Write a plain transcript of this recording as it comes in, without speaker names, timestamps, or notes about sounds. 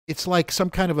it's like some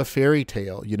kind of a fairy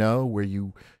tale, where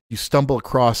you stumble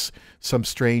across some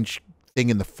strange thing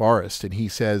in the forest and he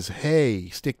says, "Hey,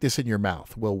 stick this in your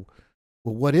mouth." Well,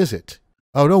 what is it?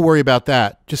 "Oh, don't worry about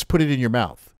that. Just put it in your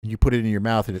mouth." And you put it in your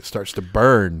mouth and it starts to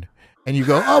burn. And you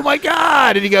go, "Oh my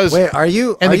God." And he goes, "Wait, are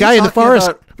you?" And the guy in the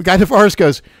forest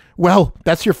goes, "Well,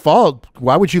 that's your fault.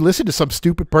 Why would you listen to some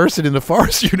stupid person in the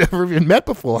forest you never even met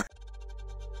before?"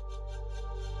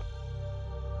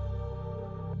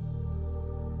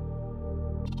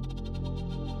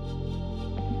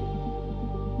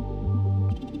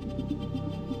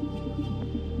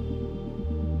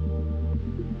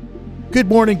 Good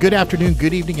morning, good afternoon,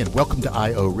 good evening, and welcome to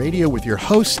IORadio with your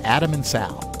hosts, Adam and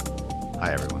Sal.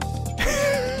 Hi, everyone.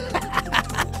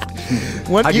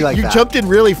 You jumped in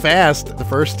really fast the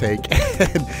first take,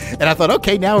 and I thought,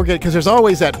 okay, now we're good, because there's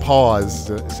always that pause.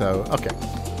 So, okay.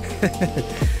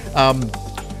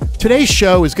 Today's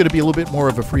show is going to be a little bit more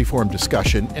of a free-form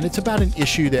discussion, and it's about an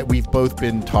issue that we've both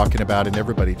been talking about and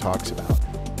everybody talks about.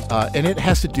 And it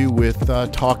has to do with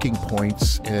talking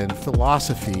points and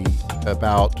philosophy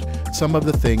about some of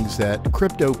the things that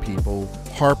crypto people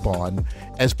harp on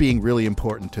as being really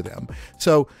important to them.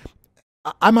 So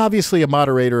I'm obviously a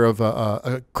moderator of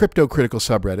a crypto critical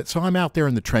subreddit. So I'm out there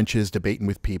in the trenches debating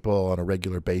with people on a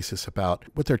regular basis about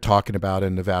what they're talking about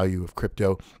and the value of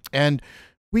crypto. And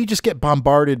we just get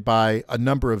bombarded by a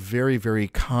number of very, very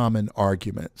common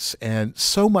arguments, and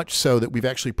so much so that we've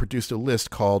actually produced a list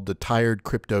called the Tired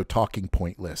Crypto Talking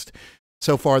Point List.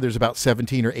 So far, there's about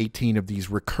 17 or 18 of these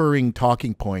recurring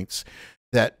talking points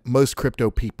that most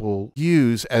crypto people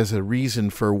use as a reason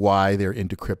for why they're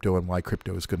into crypto and why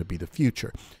crypto is going to be the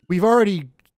future. We've already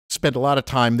spent a lot of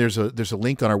time. There's a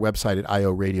link on our website at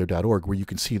IORadio.org where you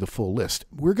can see the full list.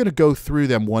 We're going to go through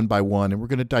them one by one, and we're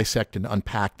going to dissect and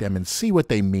unpack them and see what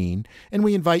they mean. And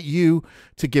we invite you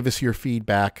to give us your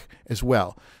feedback as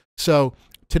well. So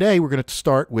today we're going to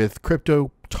start with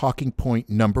crypto talking point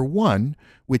number 1,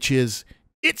 which is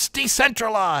it's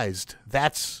decentralized.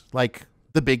 That's like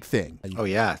the big thing. Oh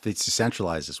yeah, if it's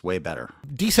decentralized, it's way better.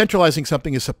 Decentralizing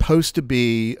something is supposed to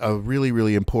be a really,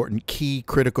 really important key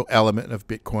critical element of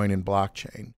Bitcoin and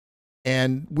blockchain.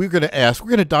 And we're going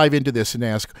to dive into this and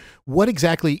ask, what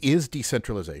exactly is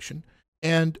decentralization?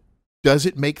 And does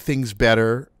it make things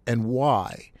better, and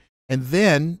why? And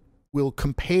then we'll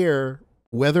compare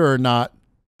whether or not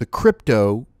the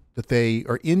crypto that they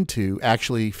are into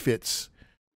actually fits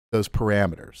those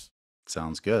parameters.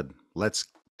 Sounds good. Let's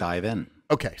dive in.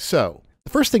 Okay, so the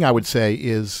first thing I would say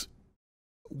is,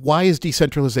 why is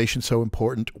decentralization so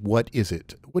important? What is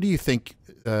it? What do you think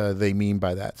they mean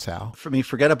by that, Sal? For me,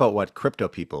 forget about what crypto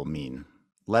people mean.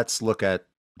 Let's look at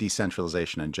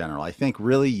decentralization in general. I think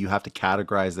really you have to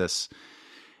categorize this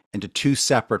into 2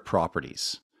 separate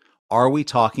properties. Are we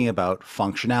talking about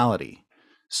functionality?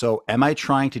 So am I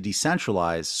trying to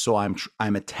decentralize so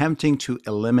I'm attempting to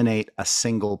eliminate a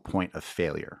single point of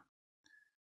failure?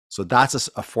 So that's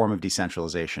a form of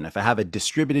decentralization. If I have a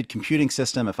distributed computing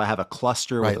system, if I have a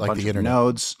cluster with a bunch of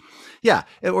nodes,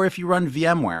 or if you run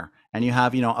VMware and you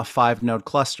have, a 5-node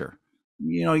cluster,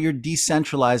 you're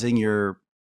decentralizing your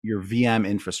VM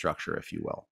infrastructure, if you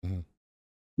will. Mm-hmm.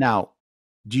 Now,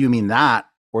 do you mean that,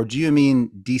 or do you mean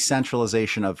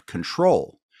decentralization of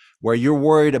control, where you're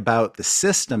worried about the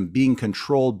system being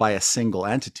controlled by a single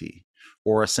entity,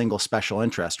 or a single special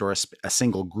interest, or a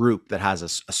single group that has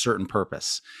a certain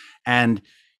purpose? And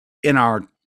in our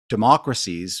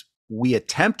democracies, we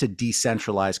attempt to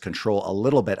decentralize control a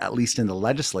little bit, at least in the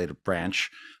legislative branch,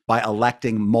 by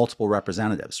electing multiple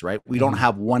representatives, right? We don't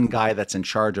have one guy that's in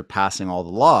charge of passing all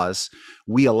the laws.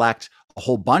 We elect a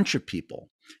whole bunch of people,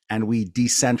 and we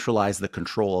decentralize the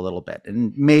control a little bit.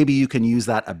 And maybe you can use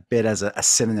that a bit as a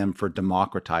synonym for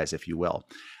democratize, if you will.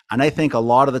 And I think a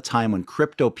lot of the time when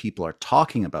crypto people are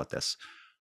talking about this,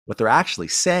 what they're actually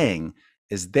saying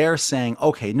is they're saying,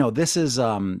 okay, no, this is,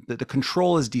 the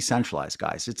control is decentralized,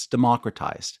 guys. It's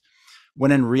democratized.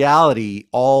 When in reality,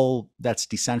 all that's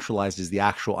decentralized is the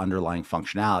actual underlying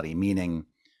functionality, meaning,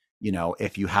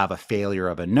 if you have a failure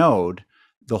of a node,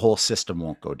 the whole system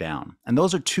won't go down. And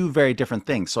those are 2 very different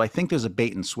things. So I think there's a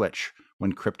bait and switch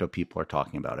when crypto people are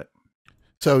talking about it.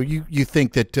 So you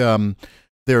think that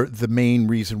the main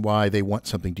reason why they want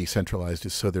something decentralized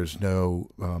is so there's no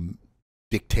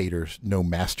dictators, no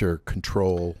master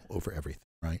control over everything,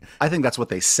 right? I think that's what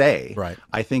they say. Right.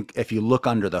 I think if you look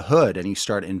under the hood and you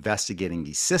start investigating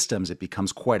these systems, it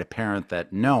becomes quite apparent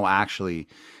that no, actually,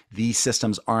 these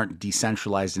systems aren't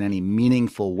decentralized in any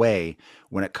meaningful way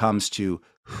when it comes to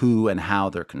who and how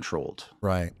they're controlled.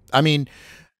 Right. I mean,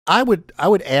 I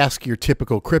would ask your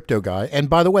typical crypto guy. And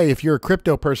by the way, if you're a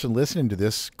crypto person listening to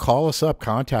this, call us up,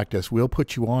 contact us. We'll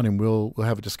put you on and we'll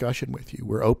have a discussion with you.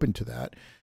 We're open to that.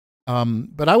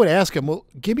 But I would ask him, well,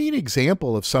 give me an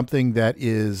example of something that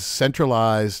is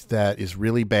centralized that is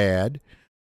really bad,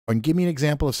 and give me an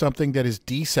example of something that is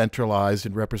decentralized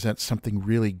and represents something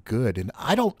really good. And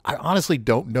I honestly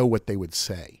don't know what they would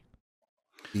say.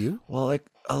 Do you? Well, like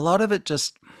a lot of it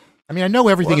just, I mean, I know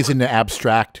everything is in the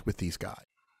abstract with these guys,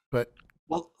 but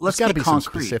let's got to be some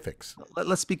concrete. specifics.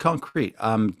 Let's be concrete.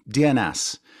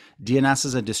 DNS. DNS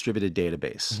is a distributed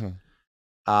database.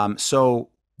 So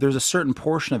there's a certain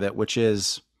portion of it which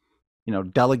is,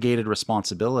 delegated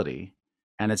responsibility,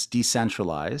 and it's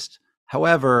decentralized.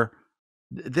 However,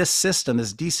 this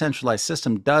decentralized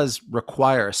system does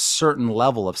require a certain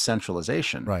level of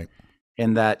centralization. Right.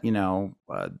 In that,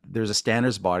 there's a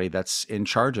standards body that's in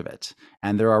charge of it,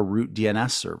 and there are root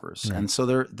DNS servers. Right. And so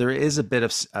there is a bit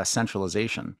of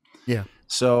centralization. Yeah.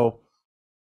 So,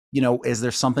 is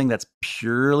there something that's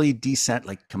purely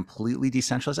completely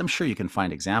decentralized? I'm sure you can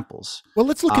find examples. Well,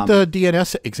 let's look at the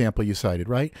DNS example you cited,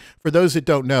 right? For those that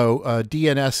don't know,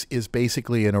 DNS is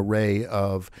basically an array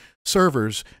of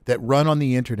servers that run on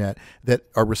the internet that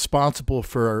are responsible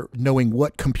for knowing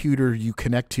what computer you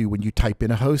connect to when you type in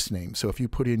a host name. So if you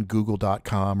put in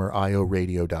google.com or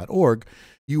IORadio.org,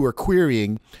 you are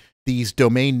querying these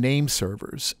domain name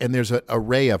servers, and there's an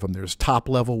array of them. There's top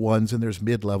level ones and there's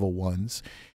mid-level ones.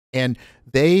 And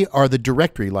they are the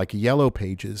directory, like Yellow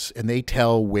Pages, and they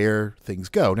tell where things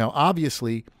go. Now,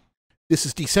 obviously, this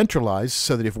is decentralized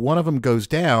so that if one of them goes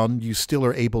down, you still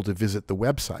are able to visit the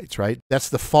websites, right? That's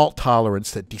the fault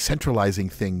tolerance that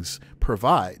decentralizing things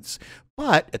provides.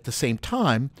 But at the same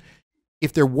time,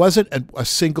 if there wasn't a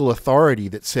single authority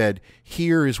that said,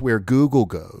 here is where Google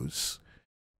goes,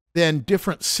 then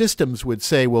different systems would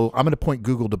say, well, I'm going to point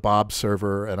Google to Bob's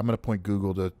server, and I'm going to point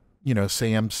Google to,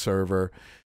 Sam's server.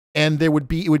 And it would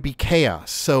be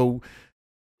chaos. So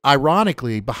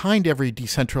ironically, behind every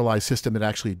decentralized system that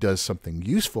actually does something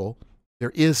useful,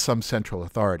 there is some central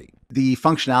authority. The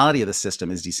functionality of the system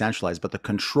is decentralized, but the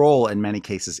control in many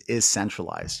cases is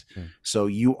centralized. So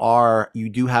you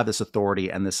do have this authority,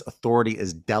 and this authority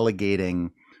is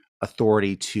delegating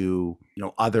authority to,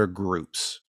 other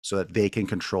groups so that they can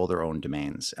control their own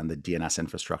domains and the DNS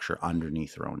infrastructure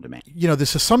underneath their own domain.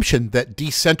 This assumption that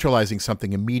decentralizing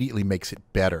something immediately makes it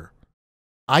better.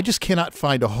 I just cannot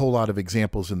find a whole lot of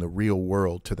examples in the real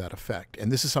world to that effect.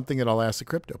 And this is something that I'll ask the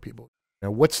crypto people.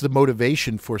 What's the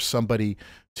motivation for somebody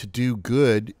to do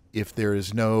good if there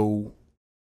is no,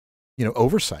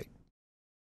 oversight?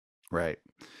 Right.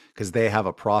 Because they have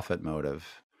a profit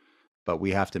motive, but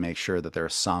we have to make sure that there are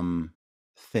some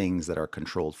things that are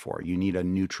controlled for. You need a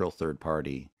neutral third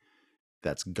party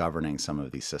that's governing some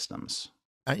of these systems.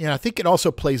 I think it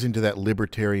also plays into that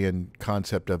libertarian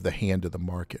concept of the hand of the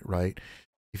market, right?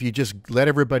 If you just let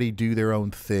everybody do their own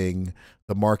thing,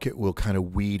 the market will kind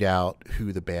of weed out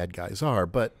who the bad guys are.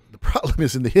 But the problem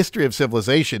is, in the history of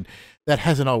civilization, that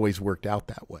hasn't always worked out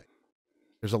that way.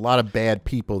 There's a lot of bad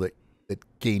people that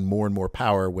gain more and more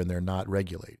power when they're not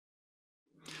regulated.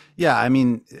 Yeah, I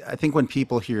mean, I think when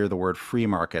people hear the word free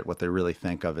market, what they really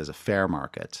think of is a fair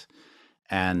market.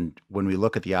 And when we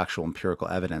look at the actual empirical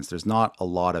evidence, there's not a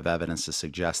lot of evidence to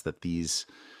suggest that these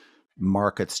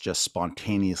markets just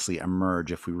spontaneously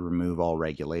emerge if we remove all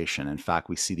regulation. In fact,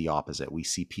 we see the opposite. We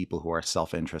see people who are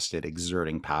self-interested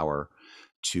exerting power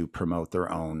to promote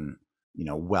their own,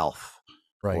 wealth,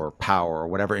 right, or power or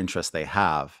whatever interest they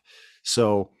have.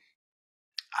 So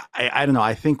I don't know.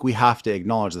 I think we have to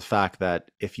acknowledge the fact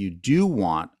that if you do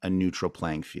want a neutral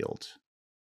playing field,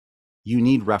 you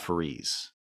need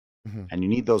referees, and you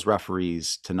need those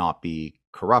referees to not be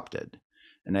corrupted.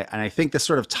 And I think this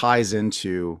sort of ties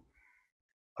into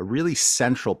a really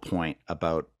central point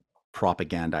about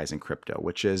propagandizing crypto,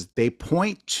 which is they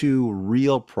point to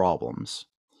real problems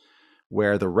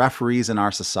where the referees in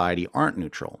our society aren't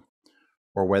neutral,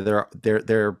 or where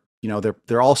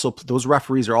they're also, those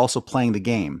referees are also playing the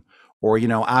game, or,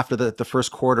 after the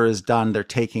first quarter is done, they're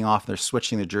taking off, they're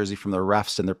switching the jersey from the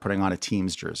refs and they're putting on a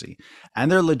team's jersey, and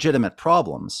they're legitimate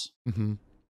problems.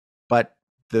 But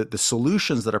the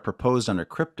solutions that are proposed under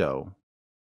crypto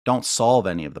don't solve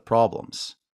any of the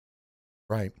problems.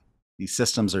 Right. These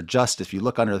systems are just, if you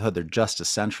look under the hood, they're just as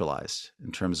centralized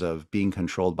in terms of being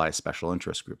controlled by a special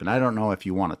interest group. And I don't know if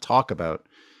you want to talk about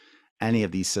any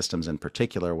of these systems in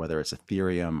particular, whether it's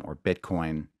Ethereum or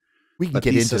Bitcoin. We can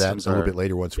get into that a little bit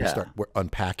later once we start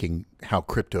unpacking how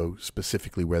crypto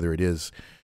specifically, whether it is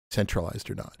centralized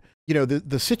or not.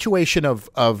 The situation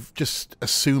of just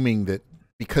assuming that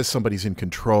because somebody's in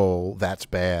control, that's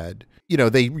bad. you know,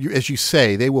 as you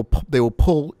say, they will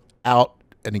pull out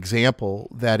an example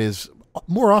that is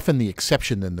more often the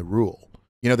exception than the rule.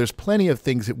 You know, there's plenty of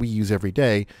things that we use every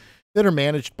day that are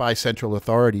managed by central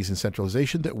authorities and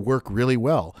centralization that work really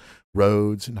well.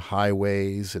 Roads and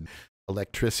highways and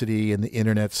electricity and the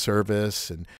internet service,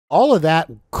 and all of that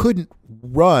couldn't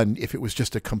run if it was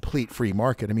just a complete free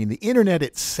market. I mean, the internet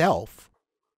itself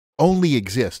only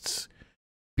exists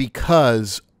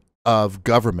because of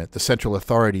government, the central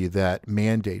authority that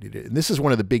mandated it. And this is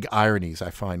one of the big ironies I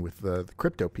find with the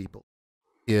crypto people,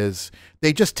 is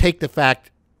they just take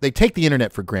they take the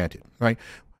internet for granted, right?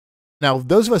 Now,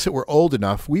 those of us that were old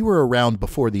enough, we were around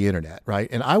before the internet, right?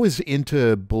 And I was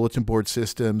into bulletin board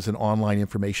systems and online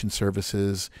information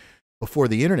services before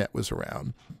the internet was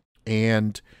around.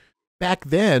 And back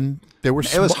then, there were...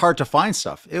 It was hard to find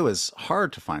stuff. It was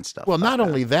hard to find stuff. Well, not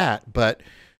only that, but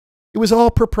it was all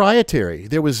proprietary.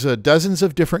 There was dozens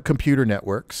of different computer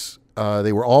networks.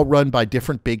 They were all run by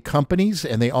different big companies,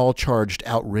 and they all charged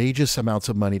outrageous amounts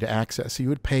of money to access. So you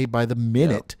would pay by the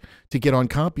minute to get on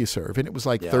CompuServe, and it was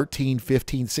like $13,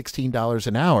 $15, $16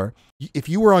 an hour. If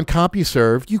you were on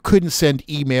CompuServe, you couldn't send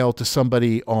email to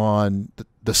somebody on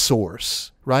the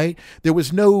source, right? There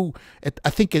was no, I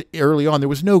think early on, there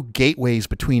was no gateways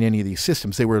between any of these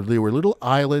systems. They were little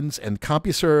islands, and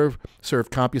CompuServe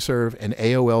served CompuServe, and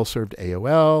AOL served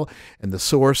AOL, and the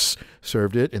source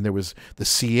served it, and there was the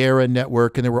Sierra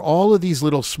network, and there were all of these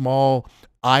little small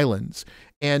islands,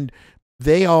 and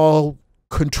they all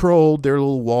controlled their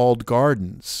little walled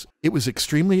gardens. It was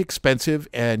extremely expensive,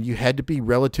 and you had to be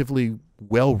relatively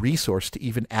well-resourced to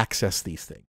even access these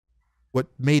things. What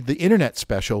made the internet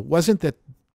special wasn't that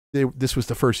this was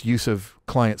the first use of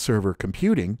client-server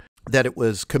computing, that it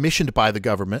was commissioned by the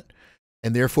government,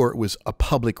 and therefore it was a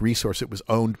public resource. It was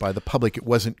owned by the public. It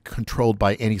wasn't controlled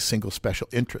by any single special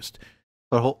interest.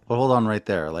 But hold on right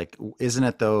there. Like, isn't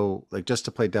it though, like, just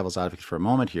to play devil's advocate for a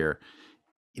moment here,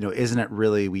 you know, isn't it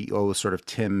really, we owe sort of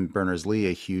Tim Berners-Lee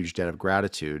a huge debt of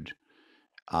gratitude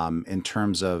in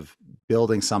terms of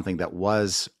building something that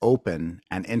was open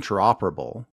and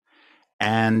interoperable.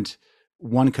 And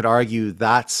one could argue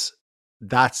that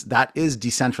is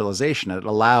decentralization. It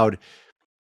allowed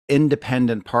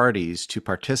independent parties to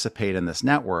participate in this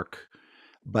network,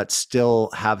 but still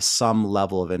have some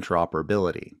level of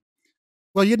interoperability.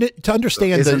 Well, you need to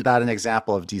understand, isn't that an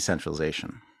example of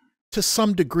decentralization? To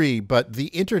some degree, but the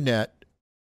internet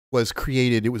was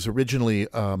created. It was originally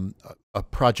a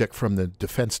project from the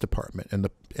Defense Department, and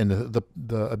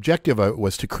the objective of it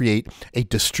was to create a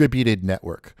distributed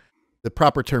network. The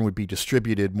proper term would be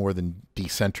distributed more than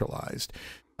decentralized,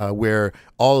 where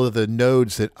all of the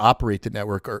nodes that operate the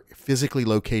network are physically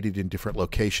located in different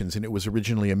locations. And it was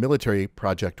originally a military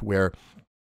project where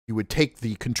you would take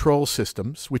the control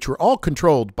systems, which were all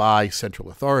controlled by central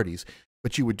authorities,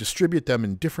 but you would distribute them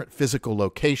in different physical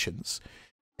locations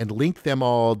and link them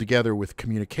all together with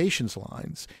communications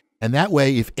lines. And that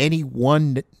way, if any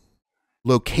one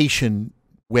location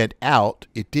went out,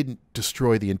 it didn't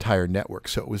destroy the entire network.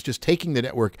 So it was just taking the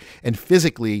network and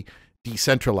physically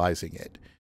decentralizing it.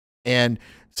 And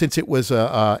since it was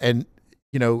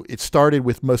you know, it started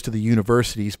with most of the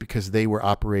universities because they were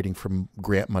operating from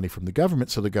grant money from the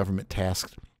government. So the government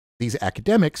tasked these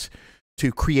academics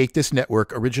to create this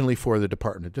network originally for the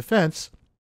Department of Defense.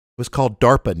 It was called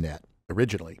DARPANet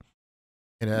originally.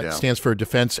 And it stands for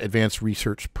Defense Advanced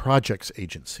Research Projects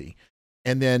Agency.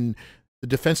 And then the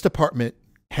Defense Department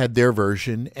had their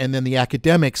version, and then the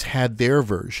academics had their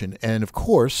version. And of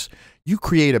course, you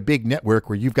create a big network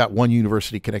where you've got one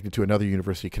university connected to another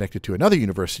university connected to another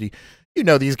university. You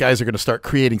know, these guys are going to start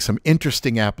creating some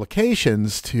interesting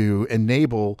applications to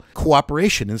enable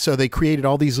cooperation. And so they created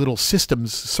all these little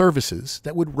systems services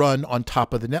that would run on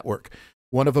top of the network.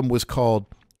 One of them was called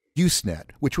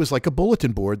Usenet, which was like a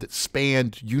bulletin board that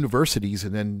spanned universities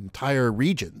and then entire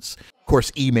regions. Of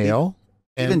course, email.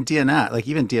 Even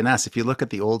DNS, if you look at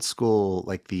the old school,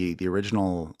 like the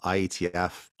original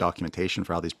IETF documentation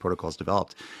for how these protocols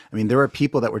developed, I mean, there were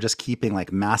people that were just keeping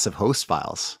like massive host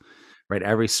files, right?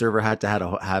 Every server had to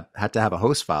have a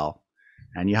host file,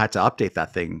 and you had to update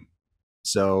that thing.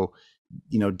 So,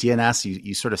 you know, DNS,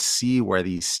 you sort of see where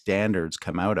these standards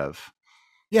come out of.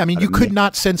 Yeah, I mean, you could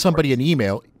not send somebody an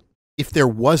email if there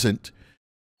wasn't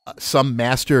some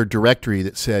master directory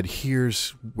that said,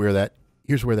 here's where that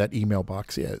email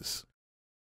box is.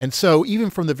 And so even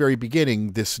from the very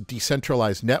beginning, this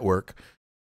decentralized network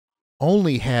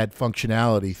only had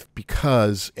functionality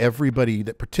because everybody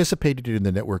that participated in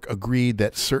the network agreed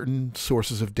that certain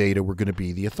sources of data were going to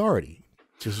be the authority.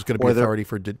 This is going to be authority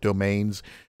for domains.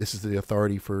 This is the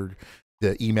authority for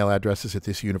the email addresses at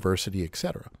this university, et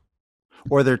cetera.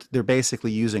 or they're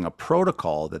basically using a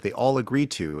protocol that they all agree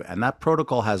to, and that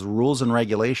protocol has rules and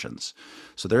regulations.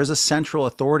 So there's a central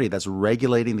authority that's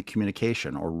regulating the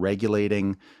communication or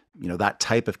regulating, that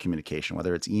type of communication,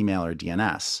 whether it's email or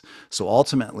DNS. So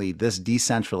ultimately, this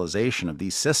decentralization of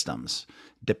these systems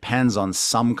depends on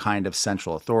some kind of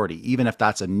central authority, even if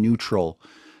that's a neutral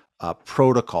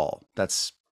protocol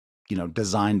that's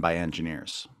designed by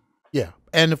engineers. Yeah,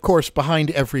 and of course,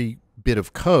 behind every bit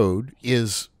of code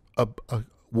is a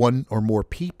one or more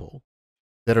people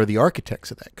that are the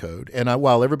architects of that code. And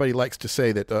while everybody likes to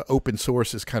say that open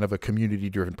source is kind of a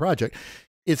community-driven project,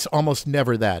 it's almost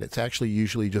never that. It's actually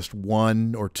usually just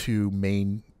one or two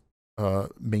main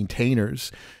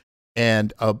maintainers,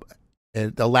 and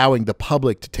allowing the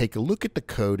public to take a look at the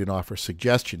code and offer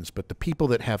suggestions. But the people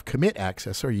that have commit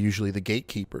access are usually the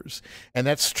gatekeepers. And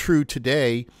that's true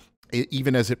today,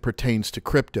 even as it pertains to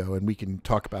crypto, and we can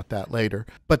talk about that later.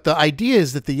 But the idea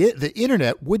is that the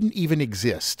internet wouldn't even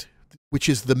exist, which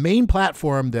is the main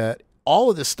platform that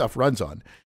all of this stuff runs on.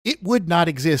 It would not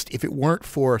exist if it weren't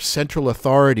for central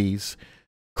authorities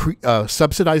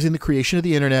subsidizing the creation of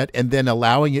the internet and then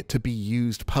allowing it to be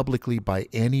used publicly by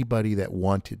anybody that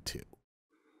wanted to.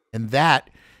 And that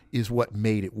is what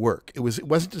made it work. It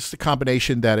wasn't just a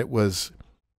combination that it was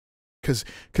because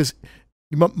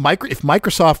if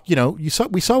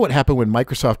Microsoft, we saw what happened when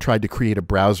Microsoft tried to create a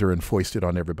browser and foist it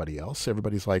on everybody else.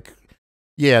 Everybody's like,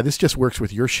 yeah, this just works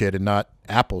with your shit and not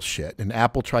Apple's shit. And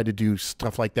Apple tried to do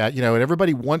stuff like that, and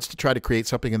everybody wants to try to create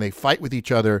something and they fight with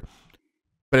each other.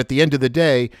 But at the end of the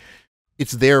day,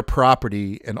 it's their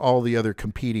property, and all the other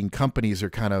competing companies are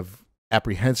kind of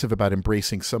apprehensive about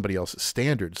embracing somebody else's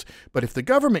standards. But if the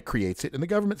government creates it and the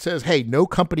government says, hey, no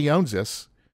company owns this,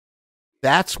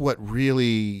 that's what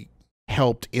really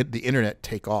helped the internet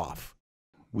take off.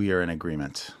 We are in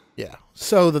agreement. Yeah.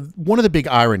 So one of the big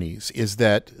ironies is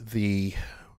that the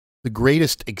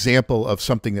greatest example of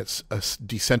something that's a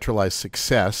decentralized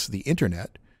success, the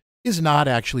internet, is not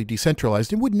actually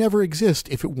decentralized and would never exist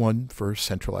if it won for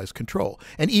centralized control.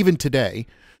 And even today,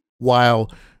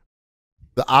 while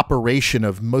the operation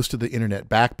of most of the internet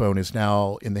backbone is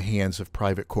now in the hands of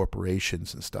private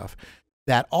corporations and stuff,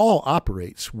 that all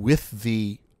operates with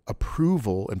the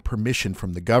approval and permission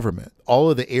from the government. All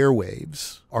of the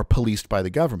airwaves are policed by the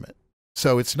government.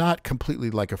 So it's not completely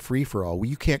like a free-for-all.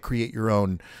 You can't create your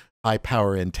own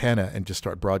high-power antenna and just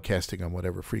start broadcasting on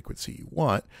whatever frequency you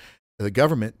want. The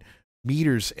government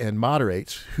meters and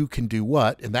moderates who can do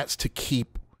what, and that's to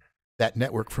keep that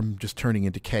network from just turning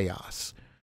into chaos.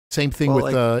 Same thing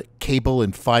with cable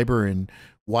and fiber and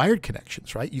wired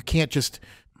connections, right? You can't just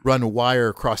run a wire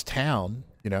across town,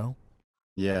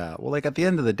 Yeah. Well, at the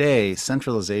end of the day,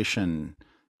 centralization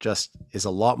just is a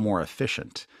lot more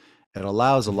efficient. It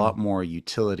allows a lot more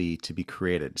utility to be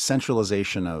created.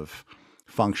 Centralization of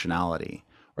functionality,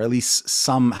 or at least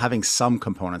having some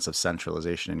components of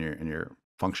centralization in your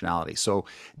functionality. So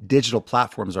digital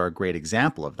platforms are a great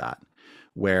example of that,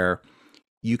 where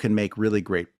you can make really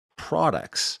great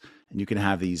products and you can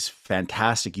have these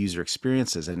fantastic user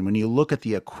experiences. And when you look at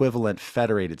the equivalent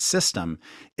federated system,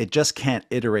 it just can't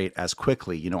iterate as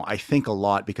quickly. I think a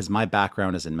lot, because my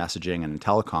background is in messaging and in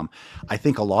telecom, I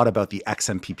think a lot about the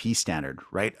XMPP standard,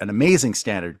 right? An amazing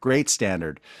standard, great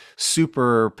standard,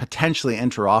 super potentially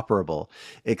interoperable,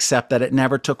 except that it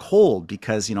never took hold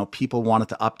because, people wanted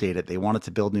to update it. They wanted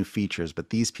to build new features, but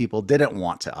these people didn't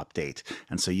want to update.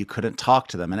 And so you couldn't talk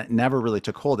to them, and it never really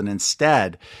took hold. And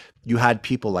instead, you had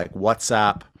people like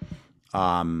WhatsApp,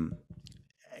 and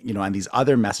these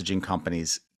other messaging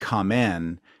companies come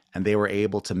in, and they were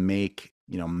able to make,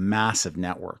 massive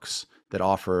networks that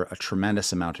offer a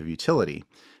tremendous amount of utility.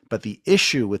 But the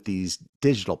issue with these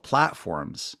digital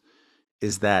platforms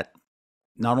is that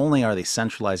not only are they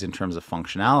centralized in terms of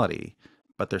functionality,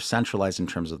 but they're centralized in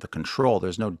terms of the control.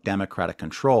 There's no democratic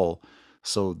control.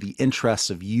 So the interests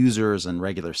of users and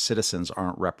regular citizens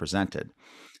aren't represented.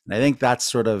 And I think that's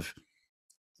sort of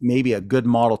maybe a good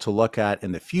model to look at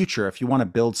in the future. If you want to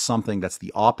build something that's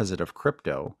the opposite of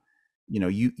crypto,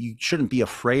 you shouldn't be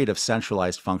afraid of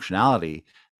centralized functionality.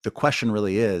 The question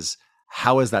really is,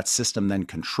 how is that system then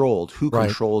controlled? Who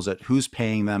controls it? Who's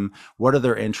paying them? What are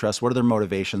their interests? What are their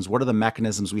motivations? What are the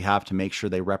mechanisms we have to make sure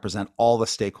they represent all the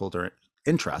stakeholder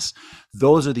interests?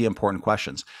 Those are the important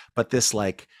questions. But this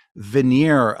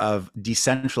veneer of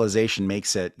decentralization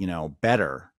makes it,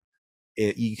 better.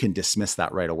 You can dismiss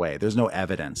that right away. There's no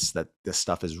evidence that this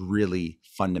stuff is really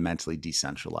fundamentally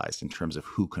decentralized in terms of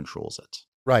who controls it.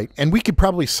 Right. And we could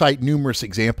probably cite numerous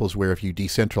examples where if you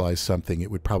decentralize something,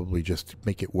 it would probably just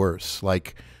make it worse.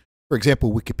 Like, for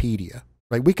example, Wikipedia.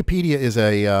 Right? Wikipedia is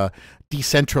a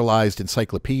decentralized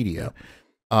encyclopedia.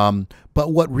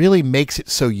 But what really makes it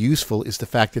so useful is the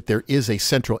fact that there is a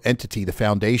central entity, the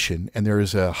foundation, and there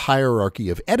is a hierarchy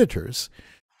of editors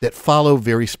that follow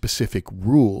very specific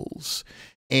rules.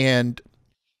 And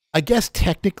I guess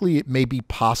technically it may be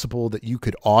possible that you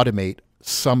could automate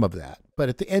some of that. But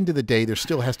at the end of the day, there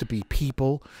still has to be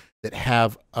people that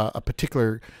have a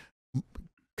particular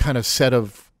kind of set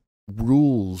of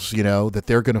rules, that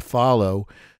they're going to follow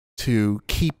to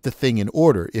keep the thing in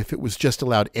order. If it was just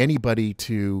allowed anybody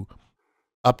to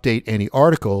update any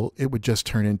article, it would just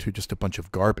turn into just a bunch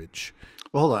of garbage.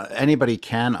 Well, hold on. Anybody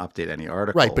can update any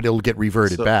article. Right, but it'll get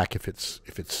reverted back if it's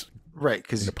right,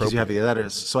 because you have the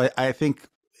editors. So I think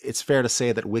it's fair to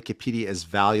say that Wikipedia is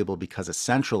valuable because it's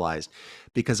centralized,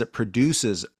 because it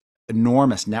produces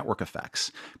enormous network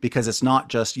effects, because it's not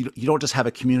just, you don't just have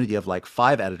a community of like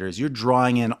 5 editors, you're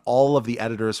drawing in all of the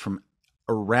editors from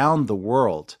around the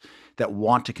world that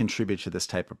want to contribute to this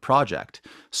type of project.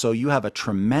 So you have a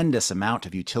tremendous amount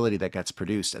of utility that gets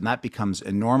produced, and that becomes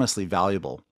enormously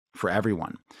valuable for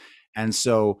everyone. And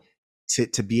so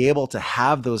to be able to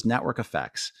have those network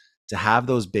effects, to have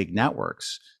those big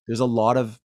networks, there's a lot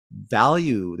of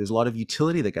value, there's a lot of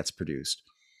utility that gets produced.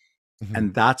 Mm-hmm.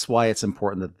 And that's why it's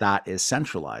important that that is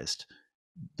centralized.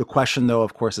 The question, though,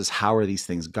 of course, is how are these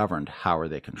things governed? How are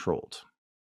they controlled?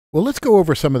 Well, let's go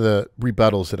over some of the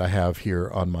rebuttals that I have here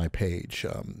on my page.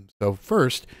 So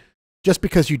first, just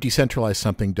because you decentralize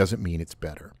something doesn't mean it's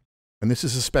better. And this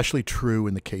is especially true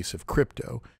in the case of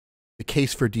crypto. The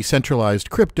case for decentralized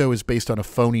crypto is based on a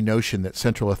phony notion that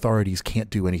central authorities can't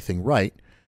do anything right,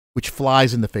 which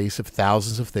flies in the face of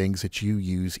thousands of things that you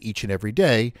use each and every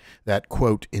day that,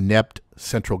 quote, inept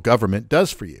central government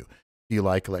does for you. Do you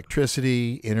like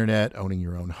electricity, internet, owning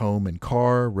your own home and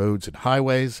car, roads and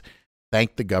highways?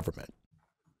 Thank the government.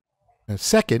 And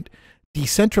second,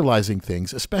 decentralizing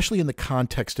things, especially in the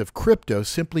context of crypto,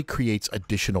 simply creates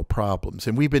additional problems.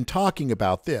 And we've been talking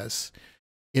about this.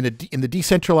 In the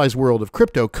decentralized world of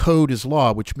crypto, code is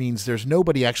law, which means there's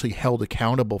nobody actually held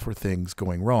accountable for things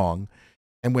going wrong.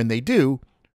 And when they do,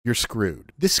 you're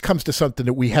screwed. This comes to something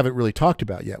that we haven't really talked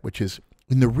about yet, which is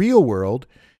in the real world,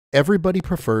 everybody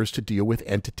prefers to deal with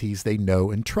entities they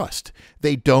know and trust.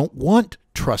 They don't want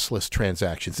trustless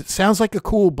transactions. It sounds like a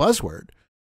cool buzzword,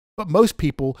 but most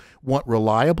people want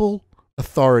reliable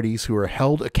authorities who are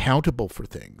held accountable for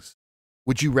things.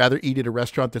 Would you rather eat at a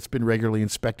restaurant that's been regularly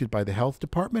inspected by the health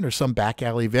department or some back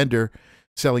alley vendor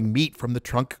selling meat from the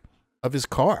trunk of his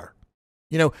car?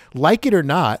 Like it or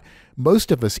not,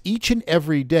 most of us each and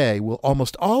every day will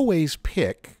almost always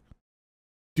pick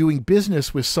doing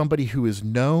business with somebody who is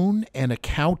known and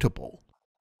accountable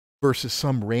versus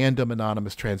some random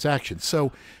anonymous transaction.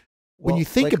 So when you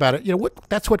think about it,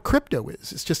 that's what crypto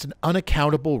is. It's just an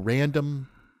unaccountable random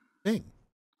thing.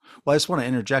 Well, I just want to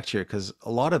interject here because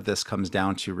a lot of this comes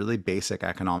down to really basic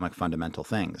economic fundamental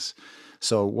things.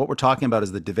 So what we're talking about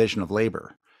is the division of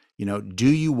labor. Do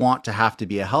you want to have to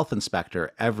be a health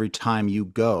inspector every time you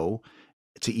go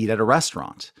to eat at a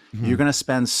restaurant? Mm-hmm. You're going to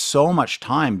spend so much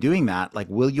time doing that. Like,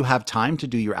 will you have time to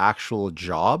do your actual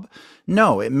job?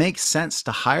 No, it makes sense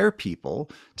to hire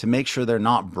people to make sure they're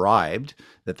not bribed,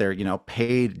 that they're,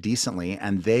 paid decently,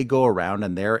 and they go around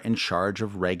and they're in charge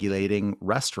of regulating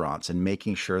restaurants and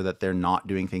making sure that they're not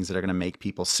doing things that are going to make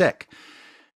people sick.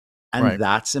 And right.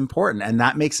 That's important. And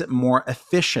that makes it more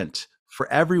efficient for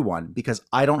everyone, because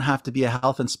I don't have to be a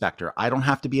health inspector. I don't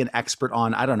have to be an expert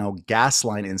on, gas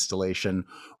line installation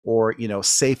or,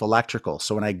 safe electrical.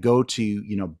 So when I go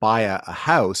to, buy a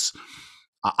house,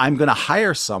 I'm going to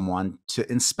hire someone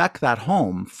to inspect that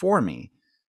home for me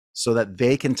so that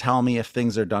they can tell me if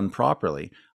things are done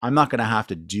properly. I'm not going to have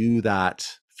to do that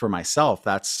for myself.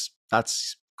 That's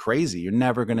crazy. You're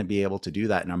never going to be able to do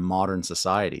that in a modern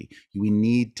society. We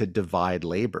need to divide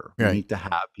labor. Right. We need to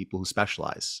have people who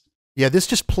specialize. Yeah, this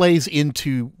just plays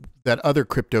into that other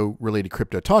crypto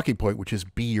talking point, which is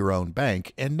be your own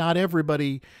bank. And not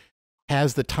everybody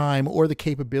has the time or the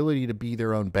capability to be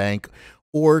their own bank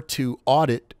or to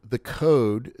audit the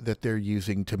code that they're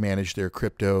using to manage their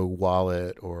crypto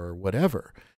wallet or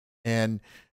whatever. And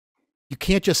you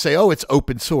can't just say, oh, it's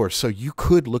open source, so you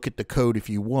could look at the code if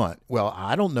you want. Well,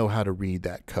 I don't know how to read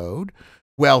that code.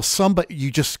 Well,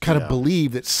 you just kind of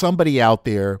believe that somebody out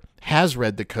there has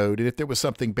read the code, and if there was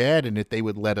something bad in it, they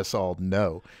would let us all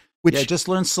know. Just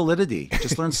learn Solidity.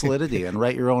 Just learn Solidity and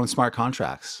write your own smart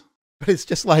contracts. But it's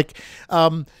just like,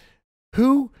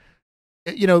 crypto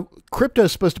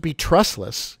is supposed to be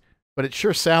trustless, but it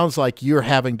sure sounds like you're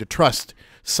having to trust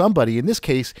somebody. In this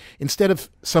case, instead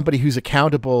of somebody who's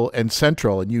accountable and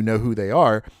central and you know who they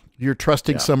are, You're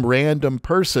trusting Yeah. some random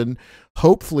person.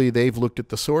 Hopefully they've looked at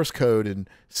the source code and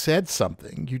said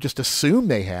something. You just assume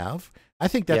they have. I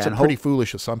think that's Yeah, a pretty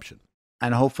foolish assumption.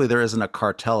 and hopefully there isn't a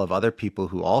cartel of other people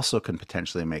who also can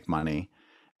potentially make money,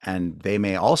 and they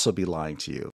may also be lying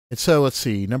to you. And so let's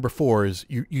see. Number 4 is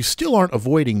you still aren't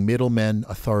avoiding middlemen,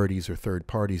 authorities, or third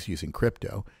parties using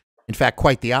crypto. In fact,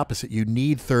 quite the opposite. You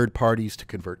need third parties to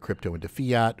convert crypto into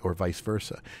fiat or vice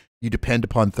versa. You depend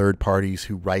upon third parties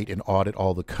who write and audit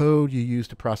all the code you use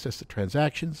to process the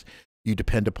transactions. You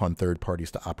depend upon third parties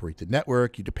to operate the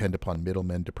network. You depend upon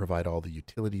middlemen to provide all the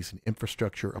utilities and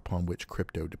infrastructure upon which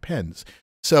crypto depends.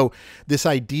 So this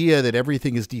idea that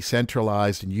everything is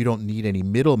decentralized and you don't need any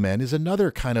middlemen is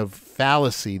another kind of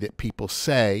fallacy that people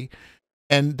say.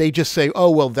 And they just say, oh,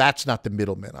 well, that's not the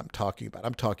middlemen I'm talking about.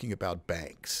 I'm talking about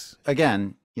banks.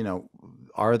 Again,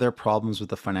 are there problems with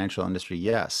the financial industry?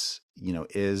 Yes.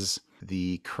 Is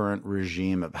the current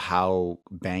regime of how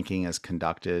banking is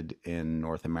conducted in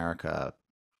North America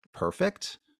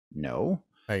perfect? No.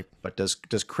 Right. But does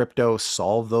crypto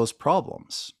solve those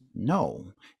problems?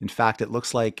 No. In fact, it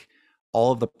looks like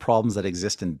all of the problems that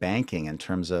exist in banking in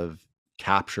terms of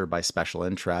capture by special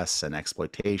interests and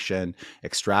exploitation,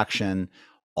 extraction,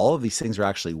 all of these things are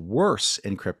actually worse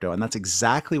in crypto. And that's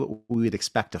exactly what we would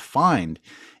expect to find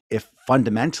if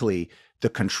fundamentally the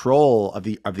control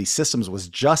of these systems was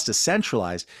just as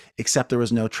centralized, except there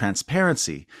was no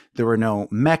transparency. There were no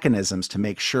mechanisms to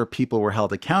make sure people were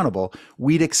held accountable.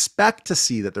 We'd expect to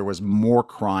see that there was more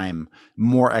crime,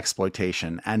 more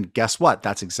exploitation. And guess what?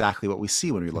 That's exactly what we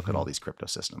see when we look at all these crypto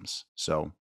systems.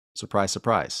 So surprise,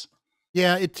 surprise.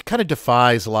 Yeah, it kind of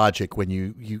defies logic when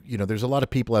you there's a lot of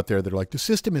people out there that are like, the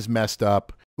system is messed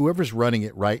up. Whoever's running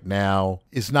it right now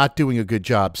is not doing a good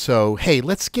job. So, hey,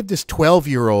 let's give this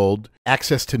 12-year-old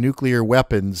access to nuclear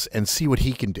weapons and see what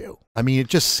he can do. I mean, it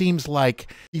just seems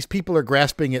like these people are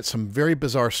grasping at some very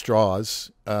bizarre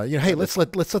straws. Hey, let's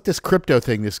let this crypto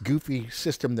thing, this goofy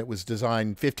system that was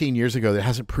designed 15 years ago that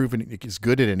hasn't proven it is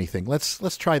good at anything.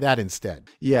 Let's try that instead.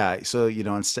 Yeah. So,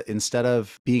 instead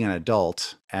of being an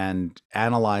adult and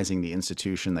analyzing the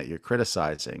institution that you're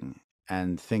criticizing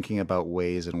and thinking about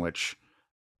ways in which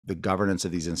the governance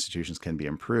of these institutions can be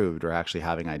improved, or actually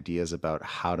having ideas about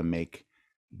how to make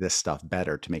this stuff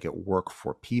better, to make it work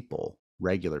for people,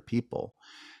 regular people,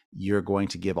 you're going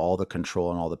to give all the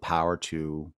control and all the power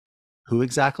to who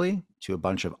exactly? To a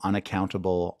bunch of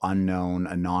unaccountable, unknown,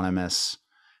 anonymous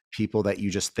people that you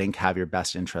just think have your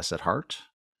best interests at heart.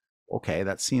 Okay,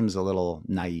 that seems a little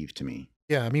naive to me.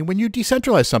 Yeah, I mean, when you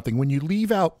decentralize something, when you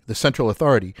leave out the central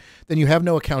authority, then you have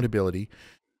no accountability.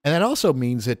 And that also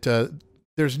means that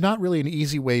there's not really an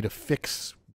easy way to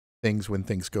fix things when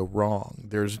things go wrong.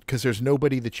 Because there's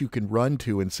nobody that you can run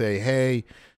to and say, hey,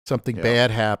 something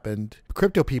bad happened.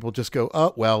 Crypto people just go,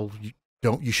 oh, well,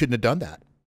 you shouldn't have done that.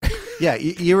 Yeah,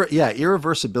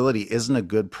 irreversibility isn't a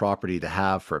good property to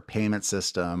have for a payment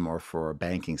system or for a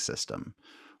banking system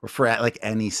or for like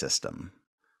any system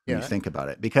when you think about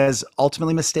it, because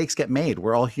ultimately mistakes get made.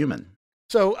 We're all human.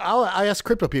 So I ask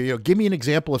crypto people, give me an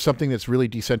example of something that's really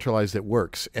decentralized that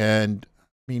works. And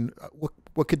I mean,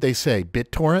 what could they say?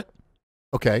 BitTorrent?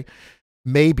 Okay,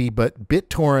 maybe, but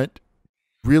BitTorrent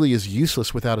really is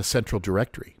useless without a central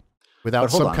directory.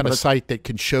 Without some kind of site that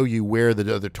can show you where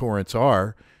the other torrents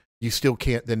are, you still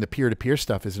can't, then the peer-to-peer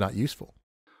stuff is not useful.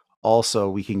 Also,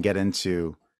 we can get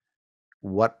into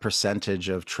what percentage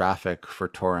of traffic for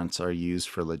torrents are used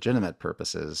for legitimate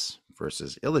purposes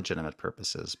versus illegitimate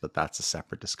purposes, but that's a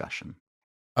separate discussion.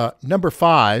 Number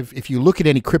 5, if you look at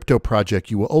any crypto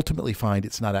project, you will ultimately find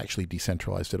it's not actually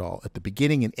decentralized at all. At the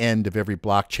beginning and end of every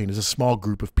blockchain is a small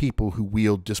group of people who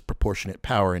wield disproportionate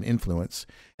power and influence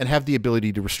and have the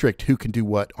ability to restrict who can do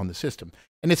what on the system.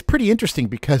 And it's pretty interesting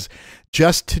because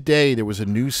just today there was a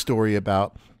news story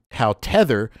about how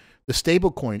Tether, the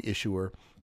stablecoin issuer,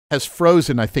 has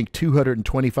frozen, I think,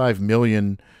 225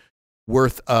 million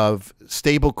worth of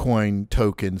stablecoin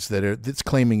tokens that's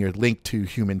claiming are linked to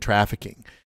human trafficking.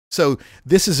 So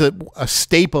this is a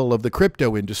staple of the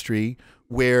crypto industry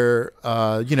where,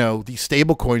 these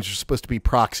stable coins are supposed to be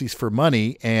proxies for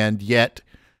money. And yet,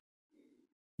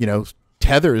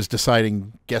 Tether is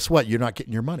deciding, guess what? You're not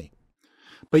getting your money.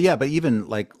 But even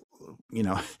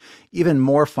even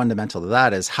more fundamental to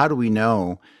that is, how do we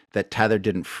know that Tether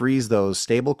didn't freeze those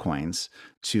stable coins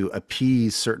to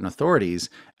appease certain authorities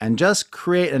and just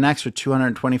create an extra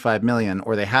 225 million,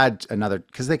 or they had another,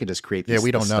 because they could just create these,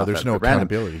 we don't know. There's no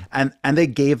accountability. And they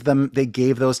gave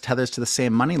those tethers to the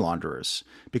same money launderers,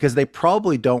 because they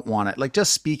probably don't want it. Like,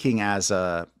 just speaking as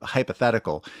a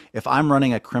hypothetical, if I'm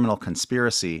running a criminal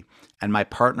conspiracy and my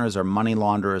partners are money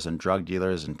launderers and drug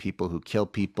dealers and people who kill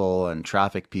people and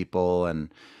traffic people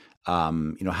and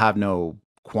have no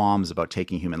qualms about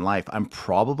taking human life, I'm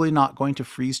probably not going to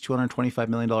freeze $225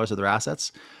 million of their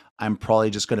assets. I'm probably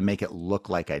just going to make it look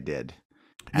like I did.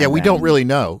 And we don't really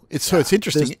know. It's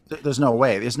interesting. There's no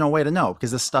way. There's no way to know,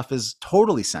 because this stuff is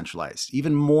totally centralized,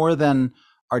 even more than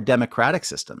our democratic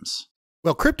systems.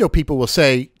 Well, crypto people will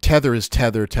say Tether is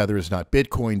Tether. Tether is not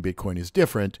Bitcoin. Bitcoin is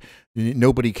different.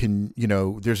 Nobody can,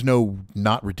 there's no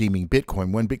not redeeming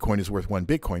Bitcoin. One Bitcoin is worth one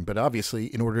Bitcoin. But obviously,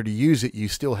 in order to use it, you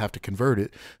still have to convert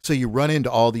it. So you run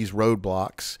into all these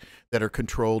roadblocks that are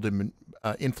controlled and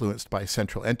influenced by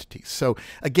central entities. So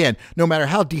again, no matter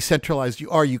how decentralized you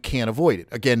are, you can't avoid it.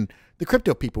 Again, the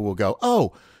crypto people will go,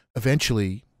 oh,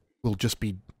 eventually we'll just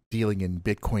be dealing in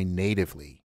Bitcoin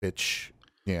natively, which,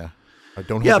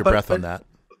 don't hold your breath on that.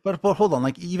 But hold on,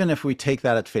 like, even if we take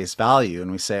that at face value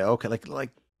and we say, okay, like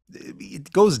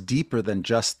it goes deeper than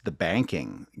just the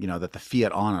banking, that the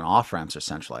fiat on and off ramps are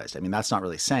centralized. I mean, that's not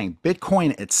really saying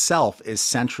Bitcoin itself is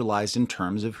centralized in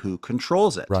terms of who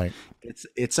controls it. Right.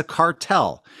 It's a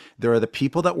cartel. There are the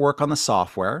people that work on the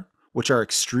software, which are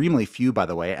extremely few, by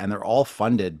the way, and they're all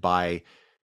funded by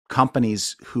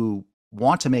companies who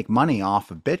want to make money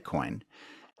off of Bitcoin.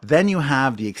 Then you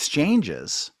have the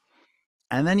exchanges,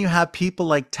 and then you have people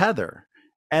like Tether,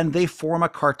 and they form a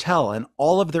cartel, and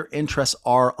all of their interests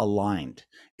are aligned.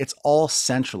 It's all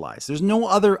centralized. There's no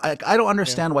other, I don't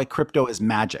understand why crypto is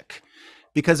magic,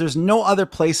 because there's no other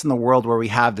place in the world where we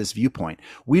have this viewpoint.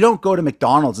 We don't go to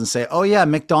McDonald's and say, oh yeah,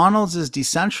 McDonald's is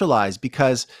decentralized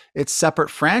because it's separate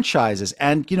franchises.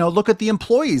 And, look at the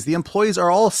employees. The employees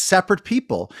are all separate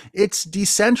people. It's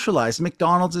decentralized.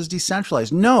 McDonald's is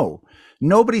decentralized. No.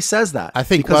 Nobody says that. I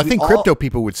think crypto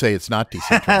people would say it's not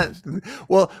decentralized.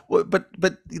 but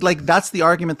like, that's the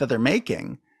argument that they're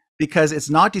making, because it's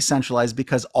not decentralized,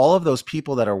 because all of those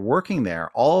people that are working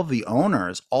there, all of the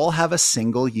owners, all have a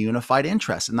single unified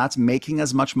interest, and that's making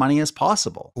as much money as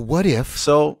possible. What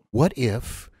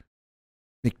if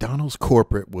McDonald's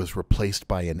corporate was replaced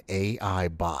by an AI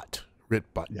bot,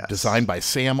 designed by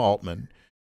Sam Altman,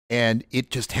 and it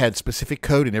just had specific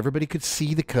code and everybody could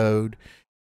see the code?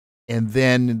 And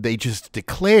then they just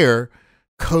declare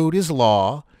code is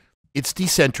law, it's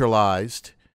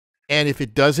decentralized, and if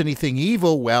it does anything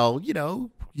evil, well,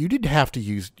 you didn't have to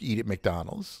eat at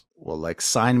McDonald's. Well, like,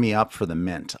 sign me up for the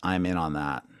mint. I'm in on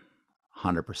that,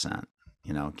 100%.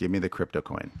 Give me the crypto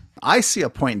coin. I see a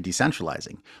point in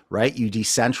decentralizing, right? You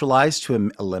decentralize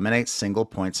to eliminate single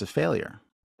points of failure.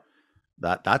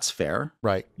 That's fair,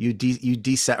 right? I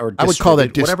would call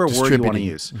that whatever word you want to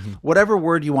use. Mm-hmm. Whatever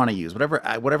word you want to use,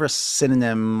 whatever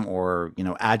synonym or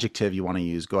adjective you want to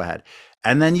use, go ahead.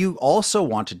 And then you also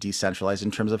want to decentralize in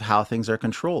terms of how things are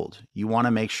controlled. You want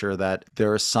to make sure that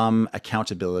there is some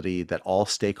accountability, that all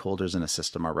stakeholders in a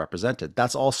system are represented.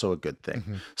 That's also a good thing.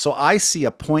 Mm-hmm. So I see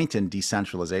a point in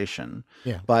decentralization,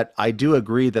 but I do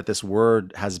agree that this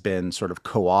word has been sort of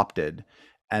co-opted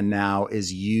and now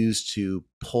is used to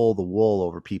pull the wool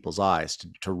over people's eyes,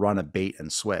 to run a bait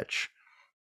and switch.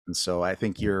 And so I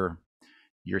think your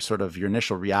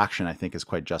initial reaction, I think, is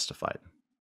quite justified.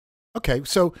 Okay,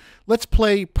 so let's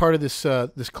play part of this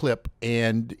this clip,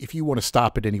 and if you want to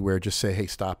stop it anywhere, just say, hey,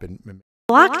 stop.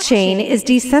 Blockchain is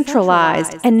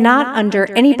decentralized and not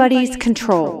under anybody's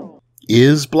control.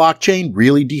 Is blockchain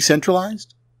really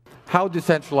decentralized? How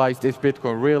decentralized is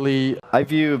Bitcoin really? I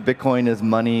view Bitcoin as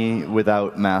money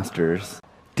without masters.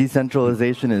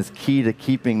 Decentralization is key to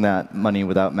keeping that money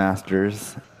without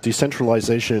masters.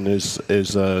 Decentralization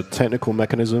is a technical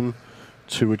mechanism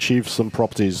to achieve some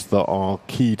properties that are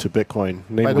key to Bitcoin.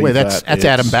 Namely, by the way, that's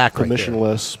Adam Back right there.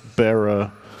 Permissionless, bearer,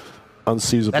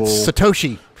 unseizable. That's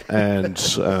Satoshi. And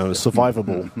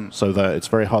survivable, so that it's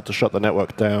very hard to shut the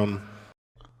network down.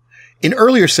 In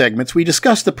earlier segments, we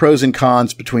discussed the pros and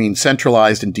cons between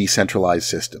centralized and decentralized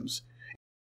systems.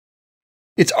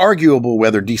 It's arguable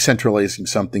whether decentralizing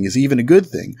something is even a good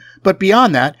thing, but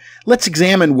beyond that, let's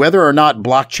examine whether or not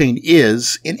blockchain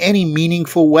is, in any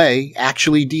meaningful way,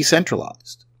 actually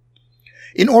decentralized.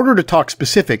 In order to talk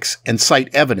specifics and cite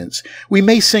evidence, we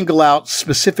may single out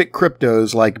specific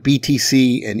cryptos like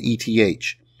BTC and ETH,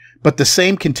 but the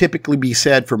same can typically be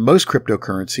said for most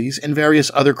cryptocurrencies and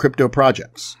various other crypto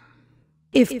projects.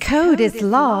 If code is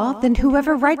law, then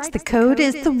whoever writes the code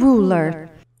is the ruler.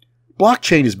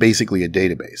 Blockchain is basically a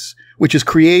database, which is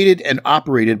created and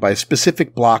operated by a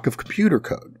specific block of computer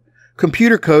code.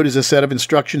 Computer code is a set of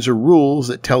instructions or rules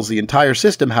that tells the entire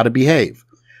system how to behave.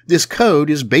 This code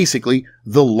is basically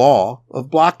the law of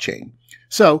blockchain.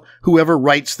 So, whoever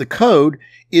writes the code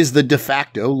is the de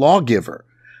facto lawgiver.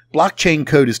 Blockchain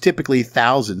code is typically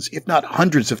thousands, if not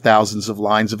hundreds of thousands of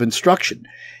lines of instruction,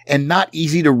 and not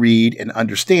easy to read and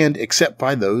understand except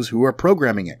by those who are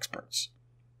programming experts.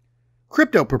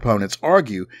 Crypto proponents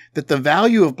argue that the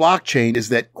value of blockchain is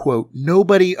that, quote,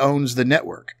 nobody owns the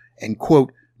network, and,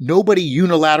 quote, nobody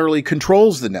unilaterally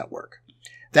controls the network.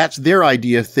 That's their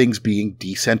idea of things being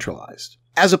decentralized,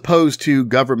 as opposed to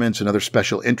governments and other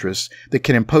special interests that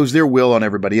can impose their will on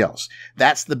everybody else.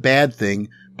 That's the bad thing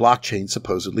blockchain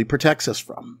supposedly protects us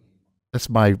from. That's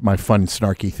my fun,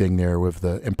 snarky thing there with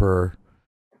the emperor.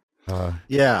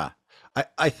 Yeah.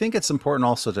 I think it's important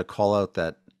also to call out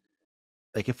that,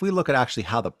 like, if we look at actually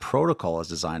how the protocol is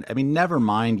designed, I mean, never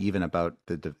mind even about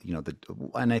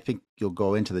and I think you'll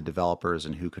go into the developers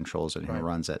and who controls it and who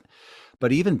runs it.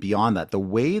 But even beyond that, the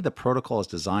way the protocol is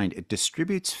designed, it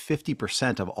distributes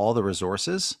 50% of all the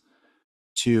resources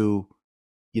to,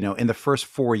 in the first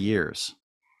 4 years.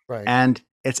 Right. And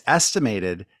it's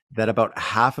estimated that about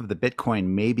half of the Bitcoin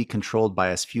may be controlled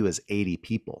by as few as 80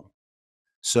 people.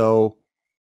 So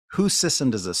whose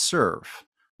system does this serve?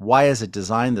 Why is it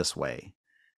designed this way?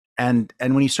 And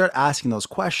when you start asking those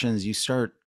questions, you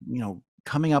start,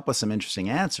 coming up with some interesting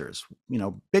answers.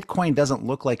 Bitcoin doesn't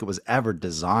look like it was ever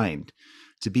designed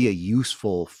to be a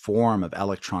useful form of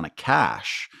electronic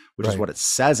cash, which is what it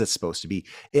says it's supposed to be.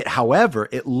 However,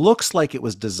 it looks like it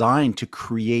was designed to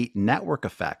create network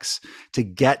effects, to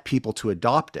get people to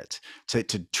adopt it, to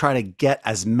try to get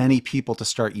as many people to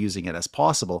start using it as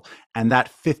possible. And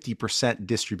that 50%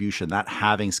 distribution, that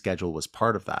halving schedule was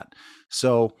part of that.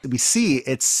 So we see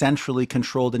it's centrally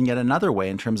controlled in yet another way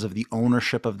in terms of the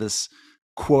ownership of this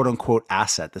quote unquote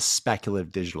asset, this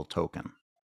speculative digital token.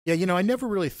 Yeah, I never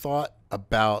really thought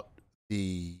about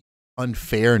the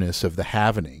unfairness of the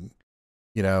halvening,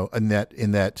 in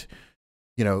that,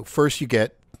 first you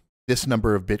get this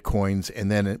number of Bitcoins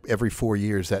and then every 4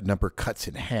 years that number cuts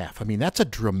in half. I mean, that's a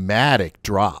dramatic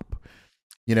drop.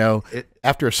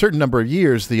 After a certain number of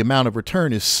years, the amount of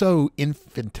return is so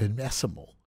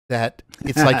infinitesimal that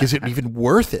it's like, is it even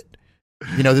worth it?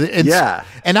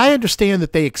 And I understand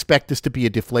that they expect this to be a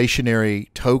deflationary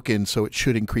token, so it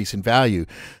should increase in value.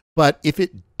 But if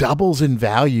it doubles in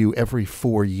value every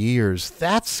 4 years,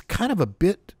 that's kind of a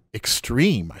bit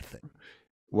extreme, I think.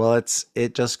 Well,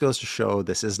 it just goes to show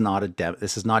this is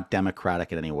not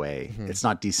democratic in any way. Mm-hmm. It's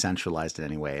not decentralized in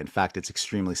any way. In fact, it's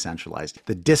extremely centralized.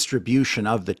 The distribution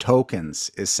of the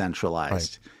tokens is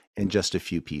centralized in just a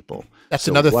few people. That's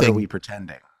another thing. What are we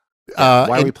pretending?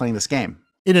 Why are we playing this game?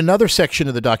 In another section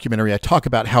of the documentary, I talk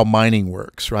about how mining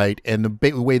works, right? And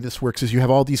the way this works is you have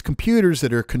all these computers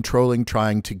that are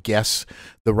trying to guess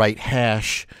the right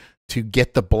hash to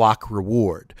get the block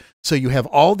reward. So you have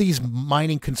all these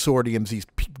mining consortiums, these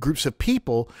groups of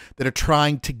people that are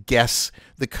trying to guess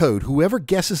the code. Whoever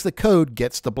guesses the code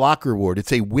gets the block reward.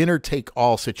 It's a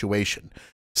winner-take-all situation.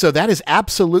 So that is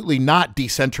absolutely not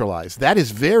decentralized. That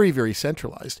is very, very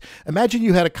centralized. Imagine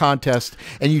you had a contest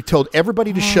and you told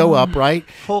everybody to show up, right?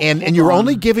 And you're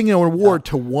only giving an award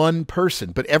to one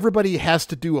person, but everybody has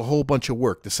to do a whole bunch of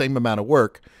work, the same amount of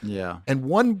work. Yeah. And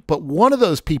one of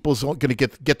those people is going to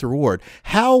get the reward.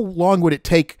 How long would it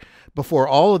take before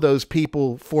all of those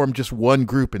people form just one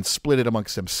group and split it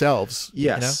amongst themselves?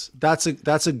 Yes, that's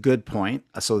a good point.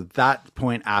 So that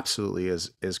point absolutely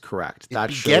is correct.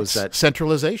 That shows that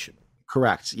centralization.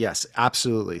 Correct. Yes,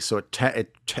 absolutely. So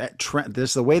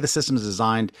this the way the system is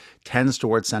designed tends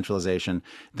towards centralization.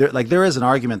 There is an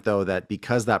argument though that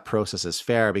because that process is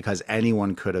fair, because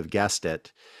anyone could have guessed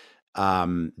it,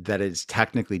 that it's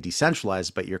technically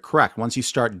decentralized. But you're correct. Once you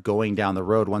start going down the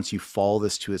road, once you follow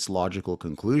this to its logical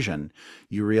conclusion,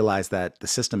 you realize that the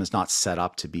system is not set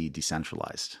up to be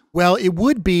decentralized. Well, it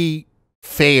would be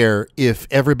fair if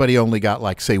everybody only got,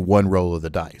 like, say, one roll of the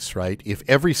dice, right? If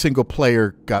every single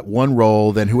player got one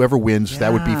roll, then whoever wins,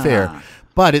 that would be fair.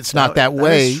 But it's not that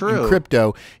way in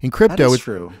crypto. In crypto, it's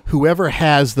whoever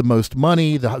has the most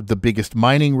money, the biggest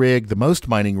mining rig, the most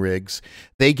mining rigs,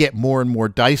 they get more and more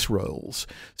dice rolls.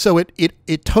 So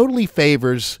it totally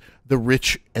favors the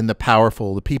rich and the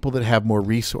powerful, the people that have more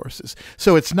resources.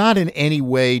 So it's not in any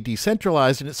way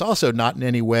decentralized, and it's also not in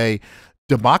any way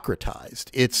democratized.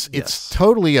 It's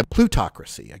totally a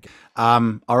plutocracy, I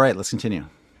guess. All right, let's continue.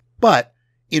 But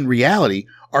in reality,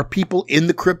 are people in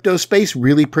the crypto space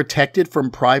really protected from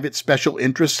private special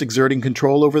interests exerting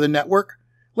control over the network?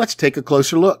 Let's take a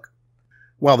closer look.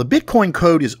 While the Bitcoin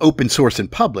code is open source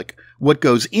and public, what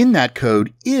goes in that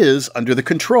code is under the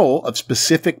control of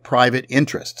specific private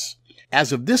interests.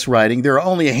 As of this writing, there are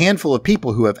only a handful of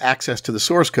people who have access to the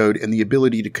source code and the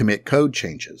ability to commit code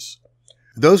changes.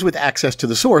 Those with access to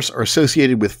the source are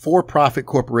associated with for-profit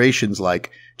corporations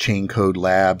like Chaincode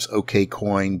Labs,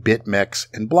 OKCoin, BitMEX,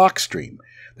 and Blockstream.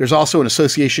 There's also an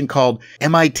association called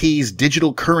MIT's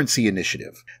Digital Currency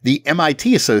Initiative. The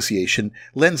MIT Association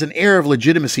lends an air of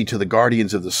legitimacy to the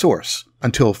guardians of the source,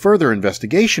 until further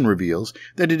investigation reveals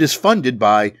that it is funded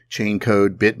by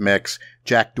Chaincode, BitMEX,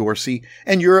 Jack Dorsey,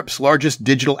 and Europe's largest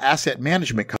digital asset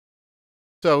management company.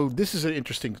 So this is an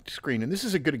interesting screen, and this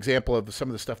is a good example of some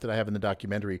of the stuff that I have in the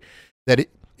documentary, that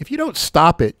if you don't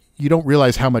stop it, you don't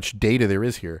realize how much data there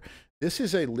is here. This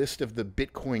is a list of the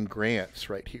Bitcoin grants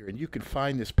right here, and you can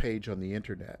find this page on the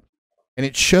internet. And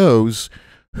it shows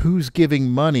who's giving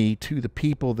money to the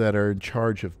people that are in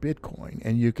charge of Bitcoin.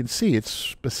 And you can see it's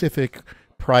specific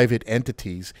private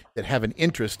entities that have an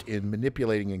interest in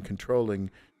manipulating and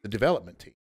controlling the development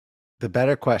team. The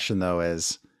better question, though,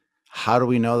 is how do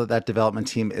we know that that development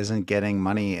team isn't getting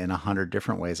money in 100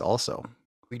 different ways also?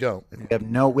 We don't.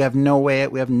 We have no way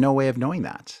of knowing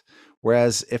that.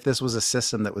 Whereas if this was a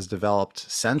system that was developed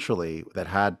centrally that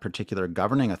had particular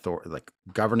governing authority, like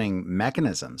governing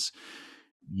mechanisms,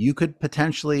 you could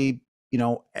potentially,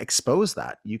 expose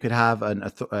that. You could have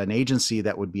an agency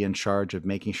that would be in charge of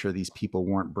making sure these people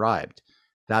weren't bribed.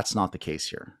 That's not the case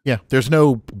here. Yeah, there's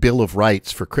no Bill of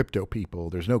Rights for crypto people.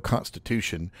 There's no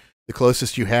constitution. The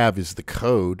closest you have is the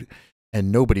code,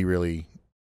 and nobody really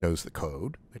knows the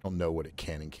code. They don't know what it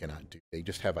can and cannot do. They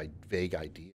just have a vague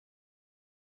idea.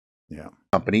 Yeah.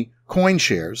 Company,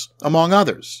 CoinShares, among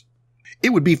others.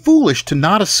 It would be foolish to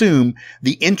not assume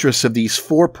the interests of these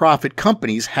for-profit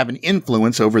companies have an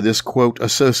influence over this, quote,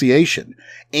 association,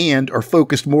 and are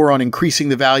focused more on increasing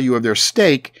the value of their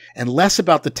stake and less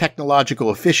about the technological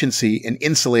efficiency in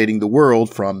insulating the world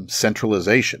from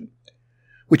centralization.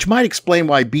 Which might explain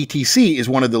why BTC is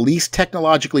one of the least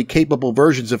technologically capable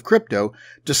versions of crypto,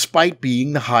 despite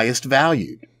being the highest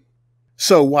valued.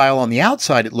 So while on the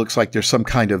outside it looks like there's some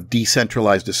kind of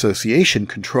decentralized association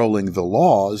controlling the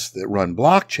laws that run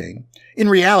blockchain, in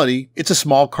reality it's a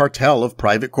small cartel of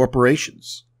private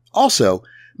corporations. Also,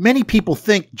 many people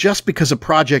think just because a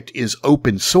project is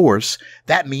open source,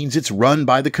 that means it's run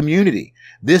by the community.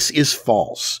 This is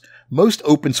false. Most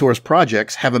open source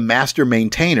projects have a master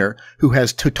maintainer who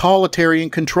has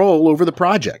totalitarian control over the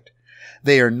project.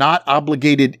 They are not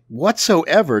obligated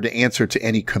whatsoever to answer to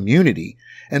any community,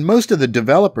 and most of the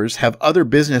developers have other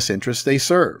business interests they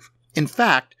serve. In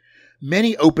fact,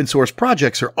 many open source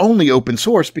projects are only open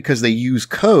source because they use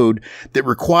code that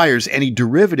requires any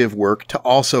derivative work to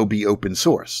also be open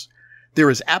source. There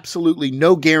is absolutely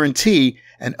no guarantee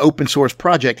an open source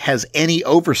project has any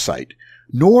oversight,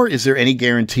 nor is there any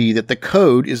guarantee that the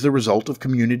code is the result of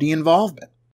community involvement.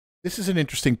 This is an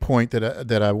interesting point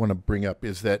that I want to bring up,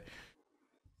 is that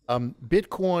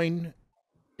Bitcoin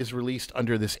is released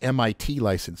under this MIT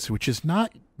license, which is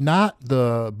not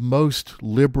the most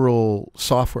liberal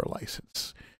software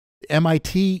license. The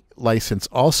MIT license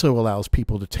also allows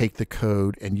people to take the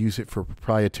code and use it for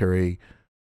proprietary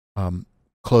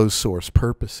closed source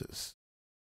purposes,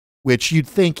 which you'd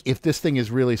think if this thing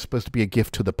is really supposed to be a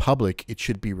gift to the public, it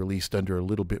should be released under a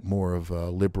little bit more of a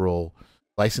liberal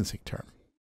licensing term.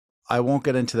 I won't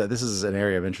get into that. This is an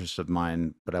area of interest of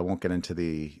mine, but I won't get into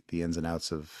the ins and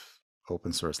outs of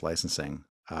open source licensing.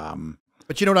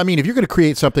 But you know what I mean? If you're going to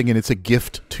create something and it's a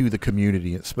gift to the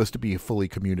community, it's supposed to be a fully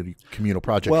communal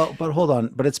project. Well, but hold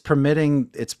on. But it's permitting.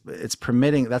 It's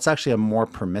permitting. That's actually a more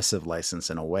permissive license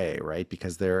in a way, right?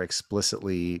 Because they're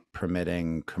explicitly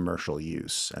permitting commercial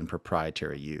use and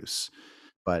proprietary use.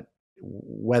 But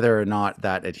whether or not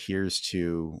that adheres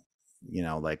to,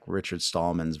 like Richard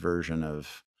Stallman's version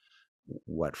of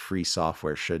what free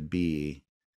software should be,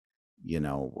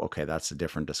 okay, that's a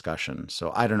different discussion.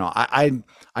 So I don't know. I'd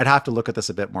have to look at this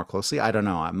a bit more closely. I don't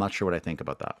know. I'm not sure what I think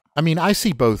about that. I mean, I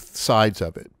see both sides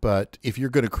of it, but if you're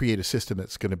going to create a system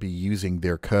that's going to be using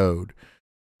their code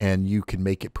and you can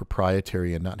make it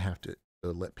proprietary and not have to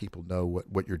let people know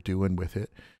what you're doing with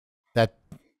it, that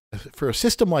for a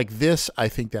system like this, I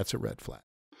think that's a red flag.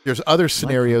 There's other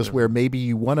scenarios where maybe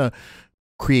you want to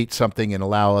create something and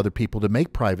allow other people to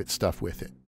make private stuff with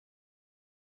it.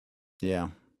 Yeah.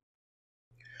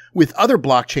 With other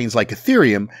blockchains like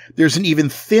Ethereum, there's an even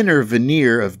thinner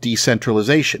veneer of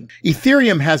decentralization.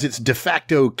 Ethereum has its de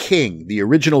facto king, the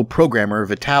original programmer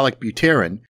Vitalik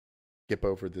Buterin. Skip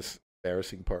over this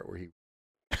embarrassing part where he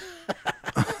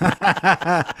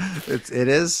It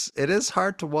is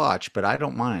hard to watch, but I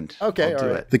don't mind. Okay, I'll do all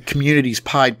right. it. The community's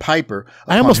Pied Piper.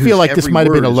 I almost feel like this might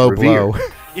have been a low blow.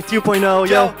 It's 2.0,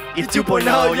 yo. It's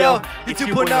 2.0, yo. It's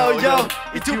 2.0, yo.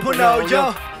 It's 2.0,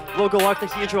 yo. Logo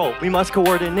octahedral. We must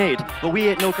coordinate, but we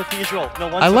ain't no cathedral. No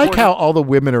one. I like how all the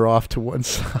women are off to one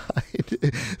side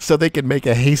so they can make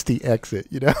a hasty exit,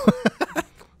 you know?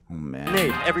 Oh, man.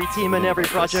 Every team and every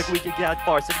project we can get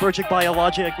far. Synergic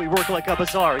biologic, we work like a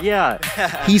bazaar, yeah.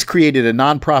 He's created a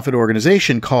nonprofit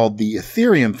organization called the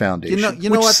Ethereum Foundation, You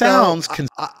know which what, sounds...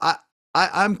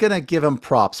 I'm going to give him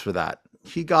props for that.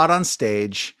 He got on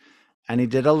stage and he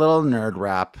did a little nerd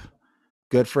rap.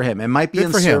 Good for him. It might be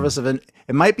in service of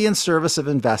it might be in service of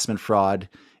investment fraud.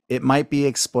 It might be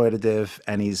exploitative,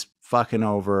 and he's fucking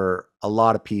over a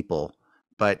lot of people.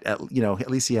 But at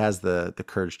least he has the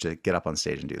courage to get up on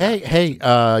stage and do that. Hey,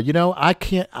 I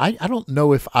don't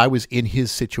know if I was in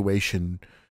his situation,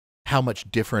 how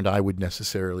much different I would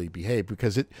necessarily behave,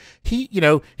 because he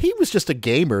was just a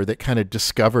gamer that kind of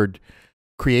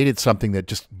created something that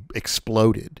just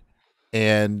exploded.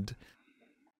 And,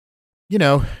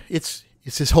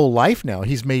 it's his whole life now.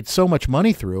 He's made so much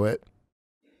money through it.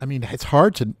 I mean, it's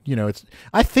hard to,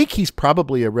 I think he's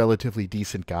probably a relatively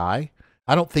decent guy.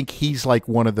 I don't think he's like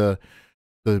one of the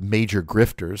major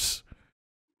grifters,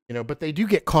 but they do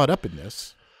get caught up in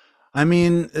this. I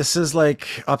mean, this is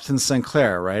like Upton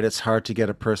Sinclair, right? It's hard to get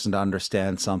a person to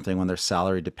understand something when their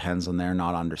salary depends on their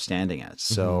not understanding it.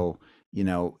 So,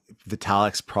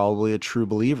 Vitalik's probably a true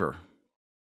believer.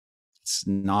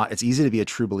 It's easy to be a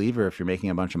true believer if you're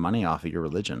making a bunch of money off of your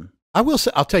religion. I'll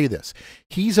tell you this.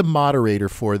 He's a moderator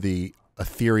for the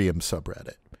Ethereum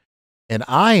subreddit. And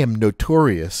I am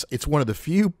notorious. It's one of the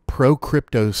few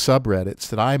pro-crypto subreddits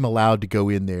that I'm allowed to go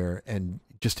in there and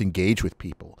just engage with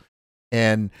people.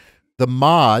 And the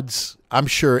mods, I'm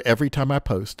sure every time I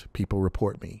post, people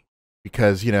report me.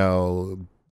 Because,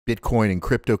 Bitcoin and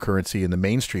cryptocurrency and the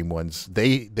mainstream ones,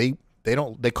 they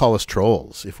call us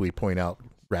trolls if we point out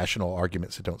rational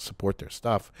arguments that don't support their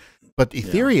stuff. But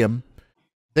Ethereum,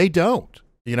 they don't.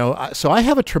 So I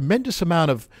have a tremendous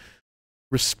amount of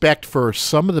respect for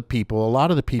a lot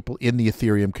of the people in the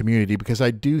Ethereum community, because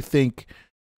I do think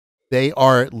they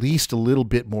are at least a little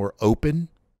bit more open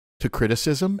to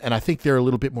criticism, and I think they're a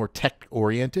little bit more tech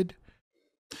oriented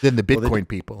than the Bitcoin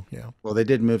people. Yeah. Well, they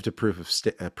did move to proof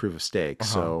of stake,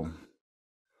 so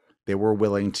they were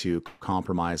willing to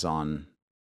compromise on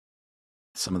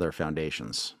some of their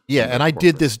foundations. Yeah, and I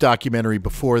did this documentary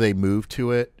before they moved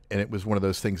to it, and it was one of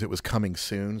those things that was coming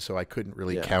soon, so I couldn't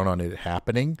really count on it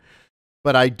happening.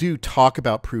 But I do talk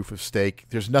about proof of stake.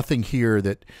 There's nothing here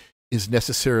that is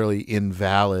necessarily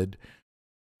invalid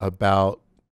about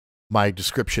my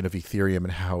description of Ethereum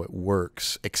and how it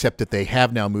works, except that they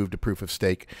have now moved to proof of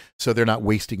stake, so they're not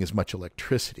wasting as much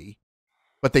electricity.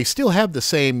 But they still have the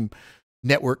same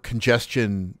network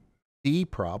congestion fee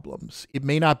problems. It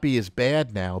may not be as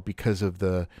bad now because of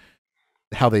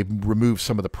how they remove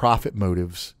some of the profit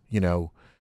motives,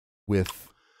 with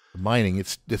mining.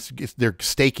 They're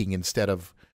staking instead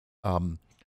of,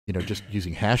 just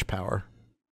using hash power.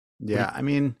 Yeah, I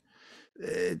mean,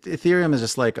 Ethereum is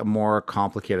just like a more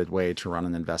complicated way to run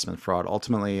an investment fraud.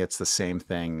 Ultimately, it's the same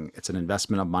thing. It's an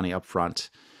investment of money up front.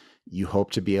 You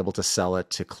hope to be able to sell it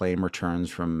to claim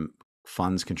returns from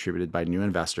funds contributed by new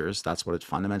investors. That's what it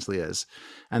fundamentally is.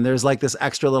 And there's like this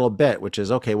extra little bit, which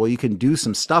is, okay, well, you can do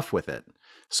some stuff with it.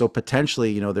 So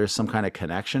potentially, there's some kind of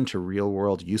connection to real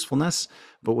world usefulness.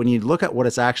 But when you look at what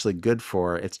it's actually good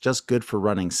for, it's just good for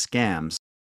running scams.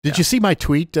 Did you see my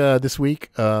tweet this week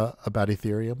about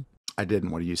Ethereum? I didn't.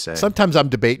 What do you say? Sometimes I'm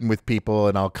debating with people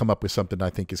and I'll come up with something I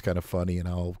think is kind of funny and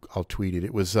I'll tweet it.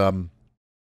 It was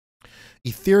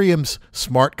Ethereum's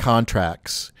smart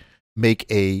contracts make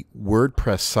a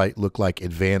WordPress site look like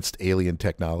advanced alien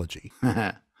technology.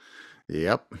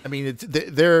 Yep. I mean,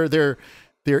 their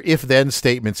if-then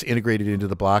statements integrated into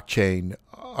the blockchain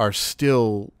are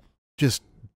still just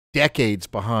decades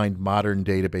behind modern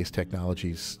database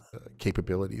technologies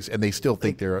capabilities, and they still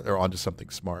think they're onto something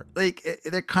smart. Like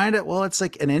they're kind of, well, it's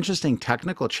like an interesting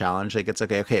technical challenge. Like it's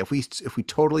like, okay, if we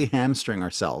totally hamstring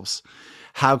ourselves,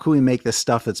 how can we make this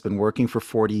stuff that's been working for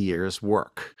 40 years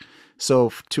work?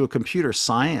 So to a computer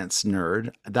science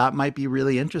nerd, that might be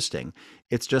really interesting.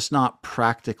 It's just not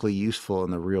practically useful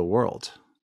in the real world.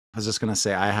 I was just going to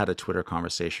say, I had a Twitter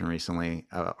conversation recently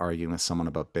arguing with someone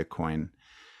about Bitcoin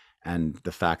and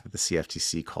the fact that the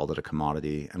CFTC called it a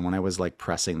commodity. And when I was like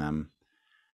pressing them,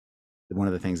 one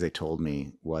of the things they told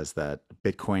me was that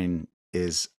Bitcoin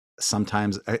is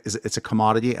sometimes it's a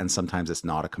commodity and sometimes it's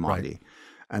not a commodity. Right.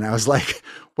 And I was like,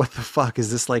 what the fuck? Is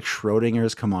this like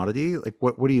Schrodinger's commodity? Like,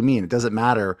 what do you mean? It doesn't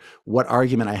matter what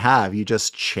argument I have. You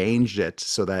just changed it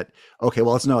so that, okay,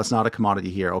 well, it's not a commodity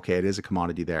here. Okay, it is a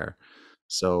commodity there.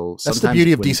 So that's the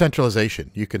beauty of decentralization.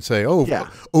 You can say, oh, yeah,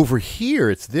 over here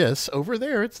it's this, over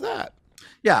there it's that.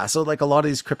 Yeah, so like a lot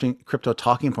of these crypto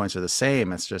talking points are the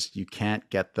same. It's just you can't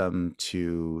get them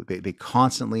to, they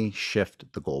constantly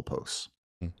shift the goalposts.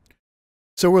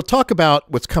 So we'll talk about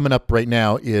what's coming up right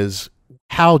now is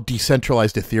how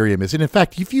decentralized Ethereum is. And in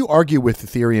fact, if you argue with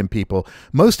Ethereum people,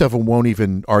 most of them won't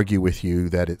even argue with you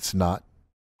that it's not,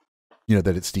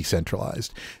 that it's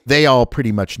decentralized. They all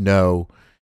pretty much know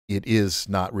it is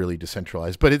not really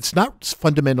decentralized, but it's not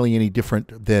fundamentally any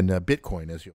different than Bitcoin,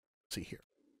 as you'll see here.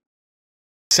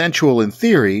 Sensual in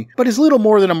theory, but is little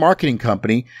more than a marketing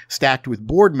company stacked with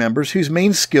board members whose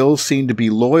main skills seem to be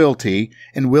loyalty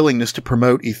and willingness to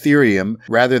promote Ethereum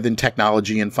rather than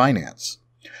technology and finance.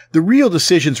 The real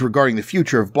decisions regarding the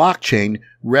future of blockchain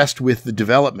rest with the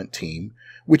development team,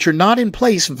 which are not in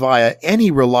place via any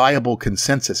reliable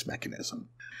consensus mechanism.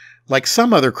 Like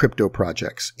some other crypto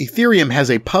projects, Ethereum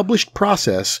has a published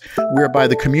process whereby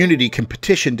the community can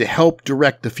petition to help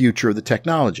direct the future of the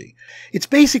technology. It's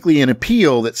basically an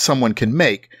appeal that someone can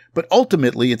make, but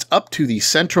ultimately it's up to the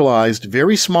centralized,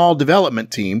 very small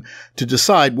development team to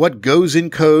decide what goes in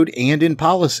code and in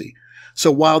policy.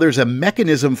 So while there's a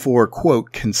mechanism for,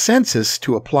 quote, consensus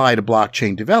to apply to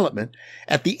blockchain development,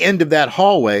 at the end of that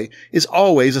hallway is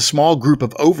always a small group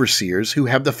of overseers who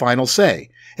have the final say,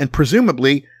 and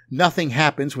presumably nothing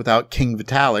happens without King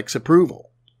Vitalik's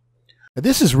approval.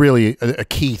 This is really a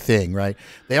key thing, right?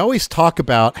 They always talk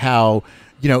about how,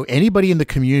 anybody in the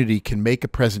community can make a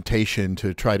presentation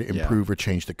to try to improve or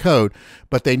change the code,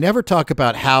 but they never talk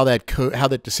about how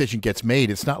that decision gets made.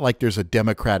 It's not like there's a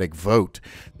democratic vote.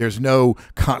 There's no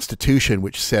constitution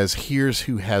which says here's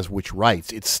who has which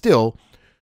rights. It's still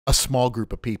a small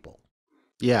group of people.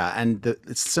 Yeah, and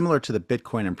it's similar to the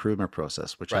Bitcoin improvement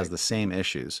process, which has the same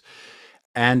issues.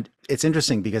 And it's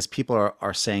interesting because people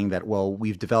are saying that, well,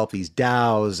 we've developed these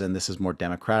DAOs and this is more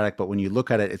democratic. But when you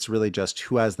look at it, it's really just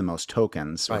who has the most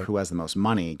tokens or who has the most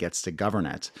money gets to govern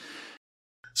it.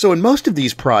 So in most of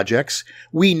these projects,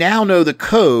 we now know the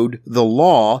code, the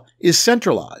law, is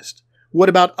centralized. What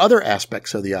about other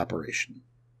aspects of the operation?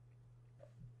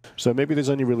 So maybe there's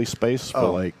only really space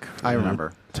for I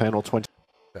remember 10 or 20.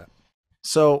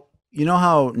 So you know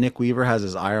how Nick Weaver has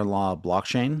his iron law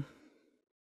blockchain?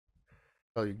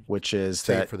 Which is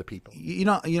that for the people,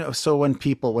 so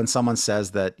when someone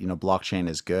says that, blockchain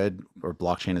is good or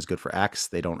blockchain is good for X,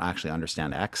 they don't actually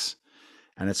understand X.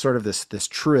 And it's sort of this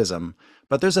truism,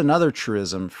 but there's another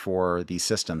truism for these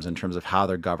systems in terms of how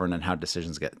they're governed and how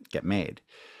decisions get made.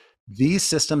 These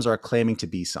systems are claiming to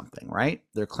be something, right?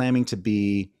 They're claiming to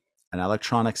be an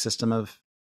electronic system of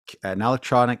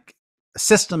electronic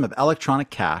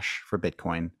cash for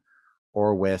Bitcoin,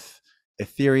 or with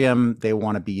Ethereum, they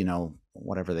want to be,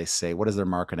 whatever they say, what is their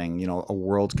marketing, a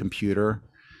world computer.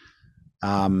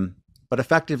 But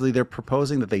effectively they're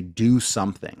proposing that they do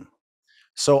something.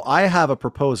 So I have a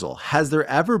proposal. Has there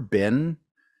ever been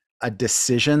a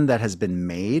decision that has been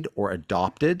made or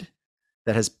adopted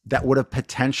that would have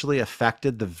potentially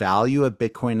affected the value of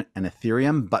Bitcoin and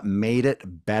Ethereum, but made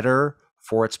it better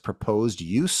for its proposed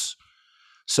use?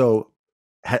 So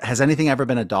has anything ever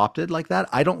been adopted like that?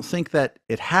 I don't think that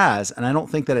it has, and I don't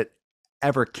think that it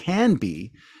ever can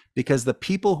be, because the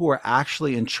people who are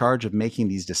actually in charge of making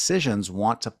these decisions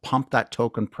want to pump that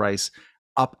token price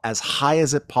up as high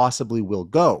as it possibly will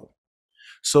go.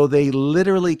 So they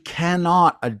literally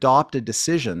cannot adopt a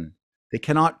decision. They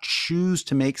cannot choose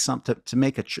to make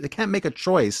they can't make a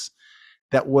choice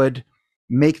that would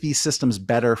make these systems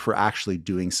better for actually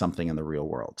doing something in the real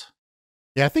world.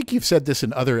 Yeah, I think you've said this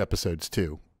in other episodes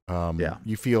too.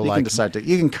 You feel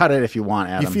you can cut it if you want,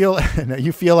 Adam.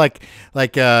 You feel like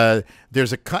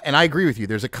there's and I agree with you.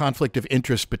 There's a conflict of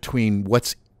interest between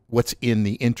what's in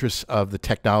the interests of the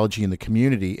technology and the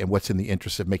community and what's in the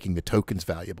interest of making the tokens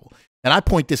valuable. And I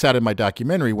point this out in my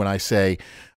documentary when I say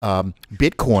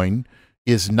Bitcoin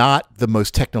is not the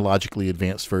most technologically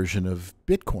advanced version of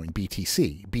Bitcoin,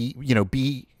 BTC.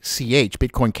 BCH,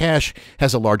 Bitcoin Cash,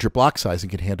 has a larger block size and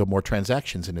can handle more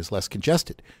transactions and is less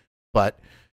congested. But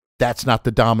that's not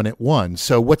the dominant one.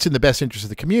 So what's in the best interest of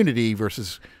the community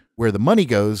versus where the money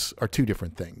goes are two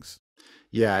different things.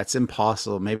 Yeah, it's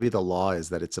impossible. Maybe the law is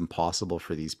that it's impossible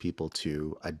for these people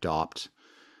to adopt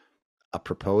a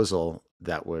proposal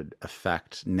that would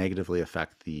negatively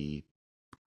affect the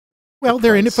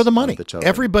they're in it for the money.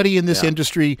 Everybody in this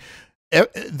industry,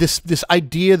 this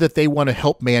idea that they want to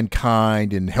help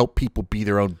mankind and help people be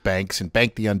their own banks and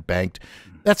bank the unbanked,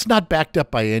 That's not backed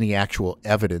up by any actual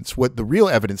evidence. What the real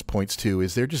evidence points to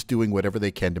is they're just doing whatever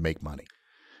they can to make money.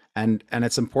 And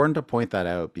it's important to point that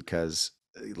out because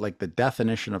like the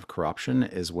definition of corruption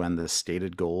is when the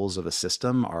stated goals of a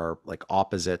system are like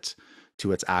opposite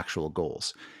to its actual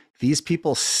goals. These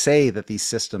people say that these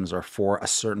systems are for a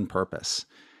certain purpose,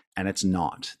 and it's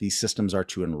not. These systems are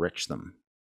to enrich them.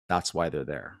 That's why they're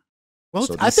there. Well,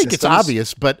 So I think it's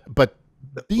obvious, but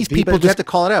these people just have to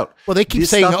call it out. Well, they keep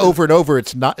saying over and over,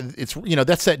 it's not, it's, you know,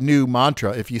 that's that new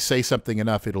mantra. If you say something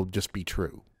enough, it'll just be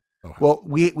true. Well,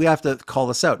 we have to call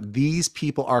this out. These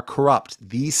people are corrupt.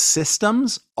 These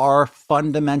systems are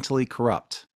fundamentally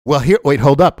corrupt. Well, here, wait,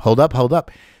 hold up.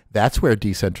 That's where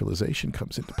decentralization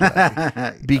comes into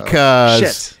play.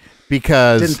 Because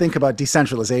didn't think about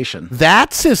decentralization.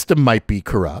 That system might be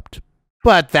corrupt,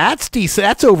 but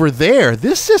that's over there.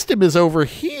 This system is over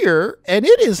here, and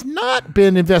it has not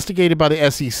been investigated by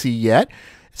the SEC yet.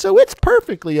 So it's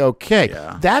perfectly okay.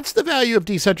 Yeah. That's the value of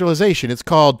decentralization. It's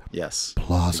called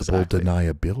plausible exactly.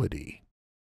 deniability.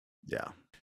 Yeah.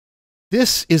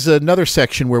 This is another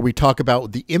section where we talk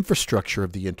about the infrastructure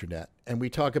of the internet, and we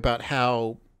talk about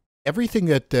how everything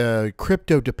that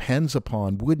crypto depends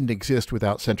upon wouldn't exist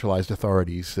without centralized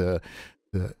authorities.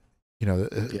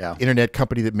 Internet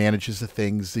company that manages the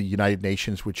things, the United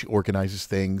Nations, which organizes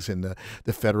things, and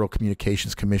the Federal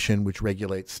Communications Commission, which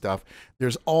regulates stuff.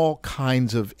 There's all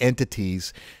kinds of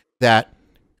entities that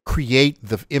create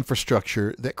the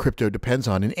infrastructure that crypto depends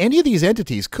on. And any of these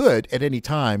entities could at any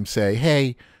time say,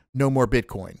 hey, no more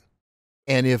Bitcoin.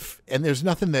 And there's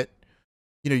nothing that,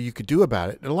 you could do about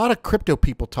it. And a lot of crypto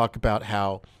people talk about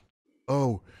how,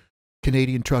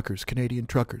 Canadian truckers.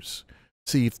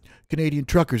 See, if Canadian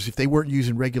truckers, if they weren't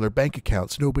using regular bank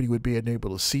accounts, nobody would be able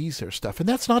to seize their stuff. And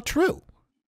that's not true.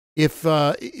 If,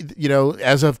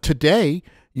 as of today,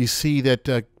 you see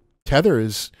that Tether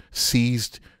has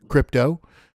seized crypto.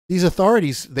 These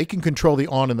authorities, they can control the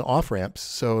on and the off ramps.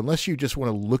 So unless you just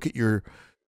want to look at your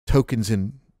tokens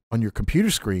on your computer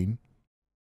screen,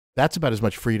 that's about as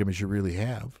much freedom as you really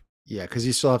have. Yeah, because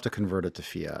you still have to convert it to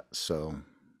fiat. So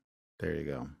there you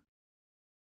go.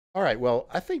 All right. Well,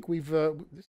 I think we've this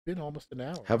has been almost an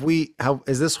hour.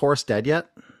 Is this horse dead yet?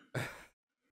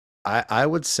 I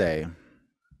would say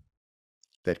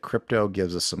that crypto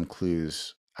gives us some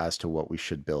clues as to what we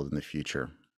should build in the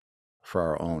future for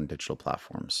our own digital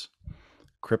platforms.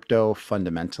 Crypto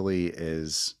fundamentally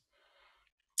is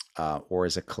a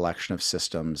collection of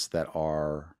systems that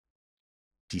are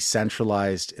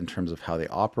decentralized in terms of how they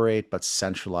operate, but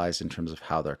centralized in terms of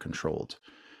how they're controlled.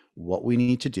 What we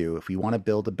need to do if we want to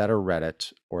build a better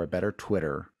Reddit or a better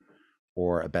Twitter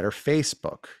or a better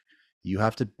Facebook, you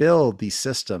have to build these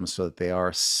systems so that they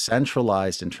are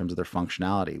centralized in terms of their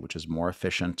functionality, which is more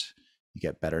efficient. You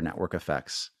get better network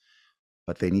effects,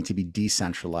 but they need to be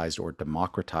decentralized or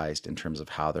democratized in terms of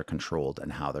how they're controlled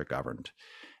and how they're governed.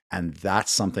 And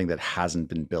that's something that hasn't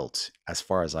been built as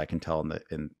far as I can tell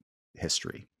in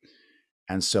history.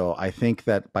 And so I think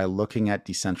that by looking at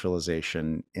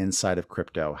decentralization inside of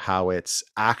crypto, how it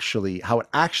actually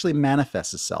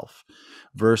manifests itself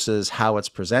versus how it's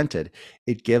presented,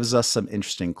 it gives us some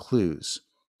interesting clues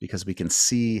because we can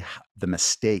see the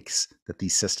mistakes that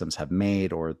these systems have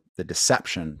made or the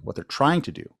deception, what they're trying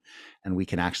to do. And we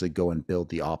can actually go and build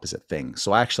the opposite thing.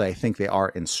 So actually, I think they are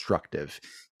instructive,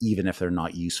 even if they're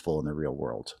not useful in the real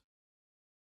world.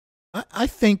 I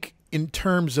think in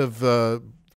terms of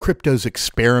crypto's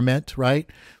experiment, right?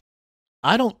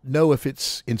 I don't know if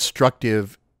it's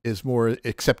instructive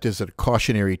except as a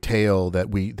cautionary tale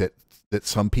that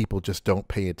some people just don't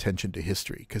pay attention to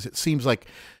history, because it seems like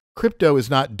crypto is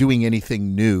not doing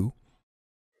anything new.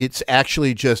 It's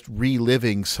actually just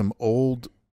reliving some old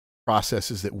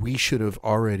processes that we should have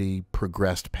already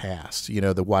progressed past.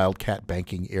 The wildcat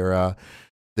banking era,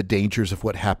 the dangers of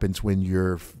what happens when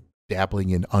you're dabbling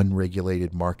in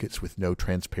unregulated markets with no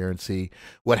transparency,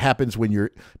 what happens when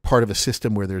you're part of a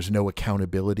system where there's no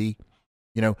accountability.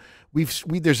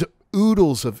 There's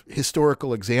oodles of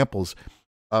historical examples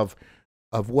of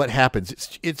what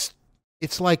happens.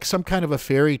 It's like some kind of a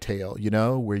fairy tale,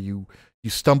 where you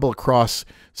stumble across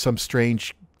some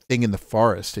strange thing in the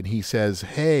forest and he says,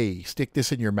 hey, stick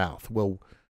this in your mouth. Well,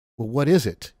 what is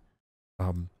it?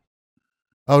 Oh,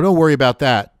 don't worry about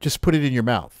that. Just put it in your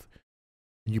mouth.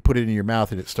 And you put it in your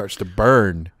mouth and it starts to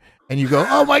burn. And you go,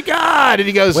 oh my God. And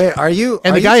he goes, wait, are you?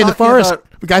 And the guy in the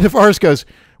forest goes,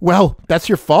 well, that's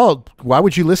your fault. Why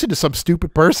would you listen to some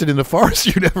stupid person in the forest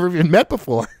you never even met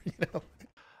before?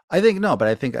 I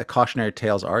think cautionary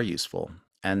tales are useful.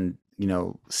 And,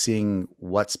 seeing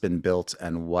what's been built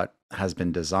and what has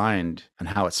been designed and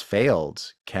how it's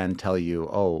failed can tell you,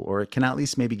 or it can at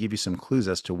least maybe give you some clues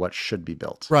as to what should be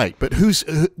built. Right, but who's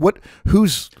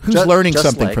learning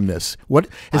something from this? What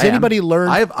has anybody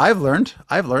learned? I've learned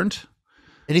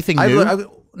anything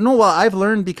new? I've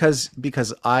learned because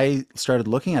I started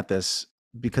looking at this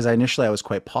because initially I was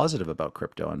quite positive about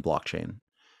crypto and blockchain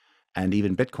and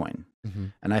even Bitcoin.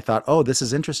 And I thought, this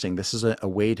is interesting. This is a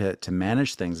way to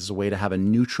manage things. This is a way to have a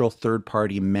neutral third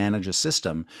party manage a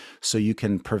system so you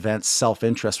can prevent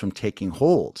self-interest from taking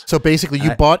hold. So basically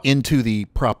you bought into the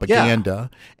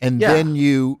propaganda and then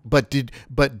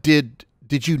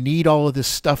did you need all of this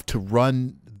stuff to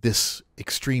run this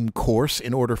extreme course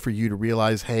in order for you to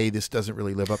realize, hey, this doesn't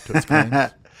really live up to its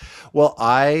claims? Well,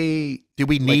 do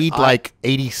we need like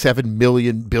 87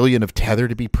 billion of Tether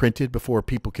to be printed before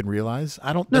people can realize?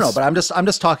 I don't know. No, but I'm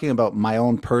just talking about my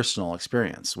own personal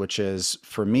experience, which is,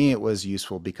 for me, it was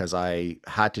useful because I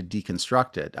had to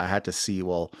deconstruct it. I had to see,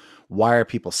 well, why are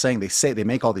people saying they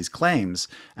make all these claims?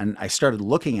 And I started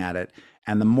looking at it,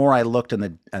 and the more I looked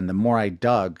and the more I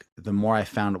dug, the more I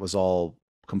found it was all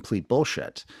complete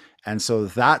bullshit. And so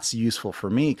that's useful for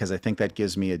me because I think that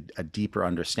gives me a deeper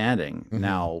understanding.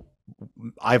 Now,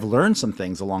 I've learned some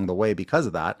things along the way because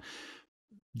of that.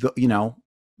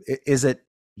 Is it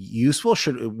useful?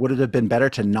 Would it have been better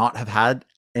to not have had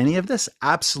any of this?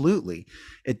 Absolutely.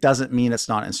 It doesn't mean it's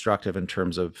not instructive in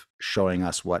terms of showing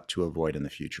us what to avoid in the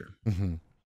future.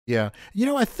 Yeah.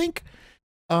 I think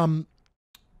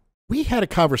we had a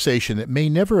conversation that may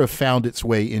never have found its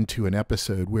way into an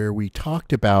episode where we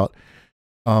talked about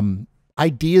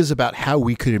ideas about how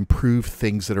we could improve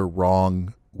things that are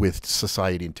wrong with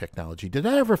society and technology. Did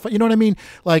I ever, you know what I mean?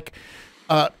 Like,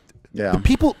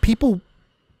 people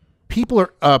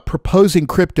are proposing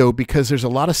crypto because there's a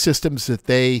lot of systems that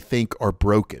they think are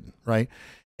broken, right?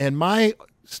 And my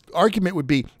argument would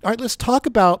be, all right, let's talk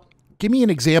about, give me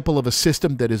an example of a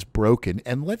system that is broken,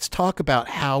 and let's talk about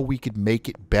how we could make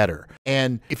it better.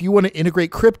 And if you want to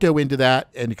integrate crypto into that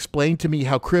and explain to me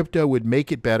how crypto would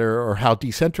make it better or how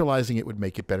decentralizing it would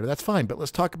make it better, that's fine. But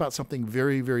let's talk about something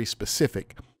very, very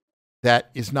specific that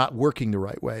is not working the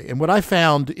right way. And what I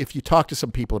found, if you talk to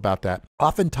some people about that,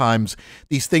 oftentimes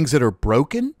these things that are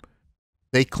broken,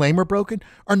 they claim are broken,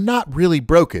 are not really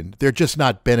broken. They're just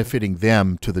not benefiting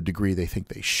them to the degree they think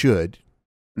they should.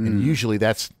 And usually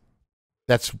that's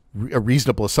a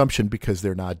reasonable assumption because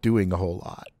they're not doing a whole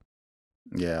lot.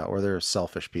 Yeah, or they're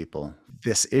selfish people.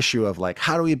 This issue of like,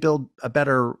 how do we build a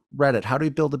better Reddit? How do we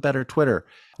build a better Twitter?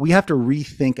 We have to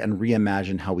rethink and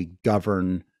reimagine how we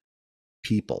govern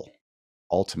people,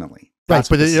 ultimately. Right,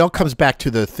 but it all comes back to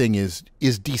the thing is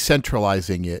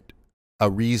decentralizing it a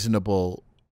reasonable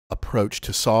approach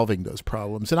to solving those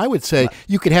problems? And I would say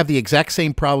you could have the exact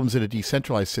same problems in a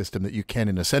decentralized system that you can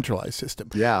in a centralized system.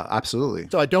 Yeah, absolutely.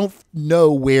 So I don't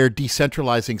know where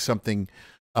decentralizing something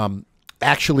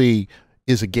actually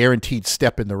is a guaranteed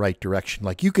step in the right direction.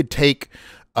 Like you could take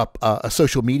up a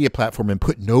social media platform and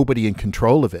put nobody in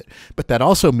control of it, but that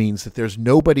also means that there's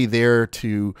nobody there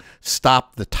to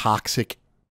stop the toxic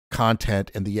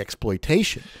content and the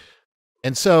exploitation.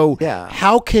 And so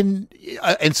how can,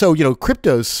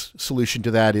 crypto's solution to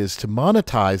that is to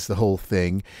monetize the whole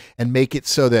thing and make it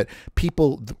so that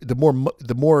people,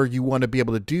 the more you want to be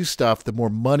able to do stuff, the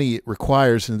more money it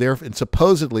requires. And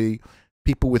supposedly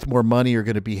people with more money are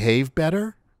going to behave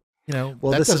better.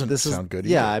 Well, that doesn't sound good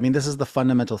either. Yeah, I mean, this is the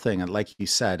fundamental thing. And like you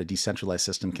said, a decentralized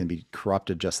system can be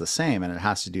corrupted just the same. And it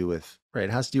has to do with, it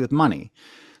has to do with money.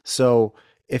 So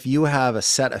if you have a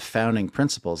set of founding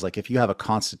principles, like if you have a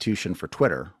constitution for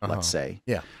Twitter, let's say,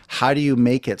 how do you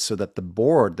make it so that the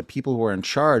board, the people who are in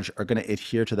charge, are going to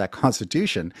adhere to that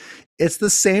constitution? It's the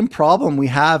same problem we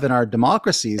have in our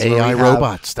democracies. AI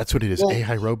robots. That's what it is.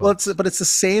 AI robots. But it's the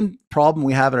same problem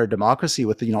we have in our democracy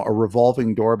with, a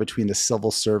revolving door between the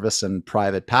civil service and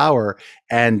private power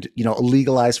and,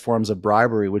 illegalized forms of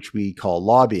bribery, which we call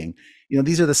lobbying.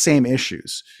 These are the same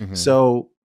issues.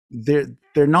 So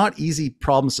they're not easy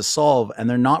problems to solve, and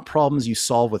they're not problems you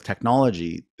solve with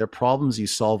technology. They're problems you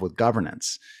solve with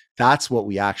governance. That's what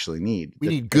we actually need. We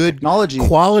need good technology,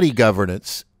 quality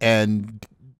governance, and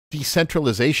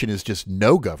decentralization is just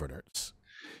no governance.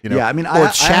 Or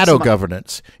it's shadow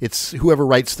governance. It's whoever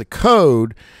writes the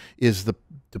code is the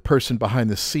person behind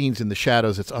the scenes in the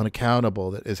shadows that's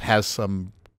unaccountable, that has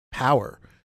some power.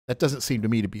 That doesn't seem to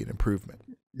me to be an improvement.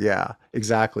 Yeah,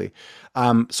 exactly.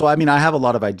 So, I have a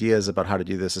lot of ideas about how to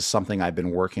do this. It's something I've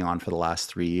been working on for the last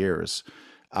 3 years.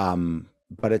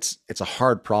 But it's a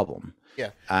hard problem.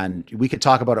 Yeah. And we could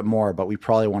talk about it more, but we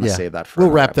probably want to save that for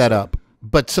We'll wrap that up.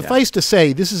 But suffice to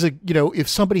say, this is if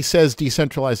somebody says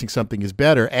decentralizing something is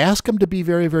better, ask them to be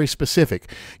very, very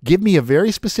specific. Give me a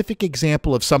very specific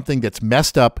example of something that's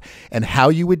messed up and how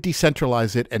you would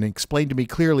decentralize it, and explain to me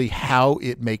clearly how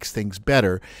it makes things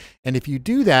better. And if you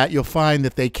do that, you'll find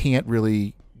that they can't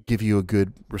really give you a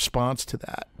good response to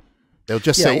that. They'll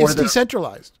just say it's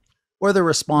decentralized. Or the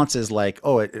response is like,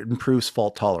 oh, it improves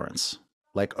fault tolerance.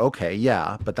 Like, okay,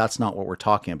 yeah, but that's not what we're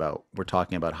talking about. We're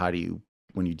talking about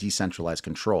when you decentralize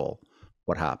control,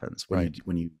 what happens? When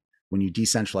you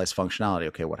decentralize functionality,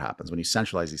 okay, what happens? When you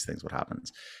centralize these things, what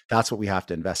happens? That's what we have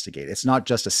to investigate. It's not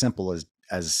just as simple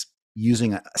as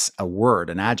using a word,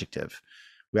 an adjective.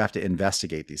 We have to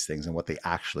investigate these things and what they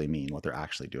actually mean, what they're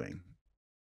actually doing.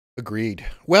 Agreed.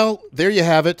 Well, there you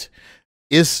have it.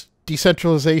 Is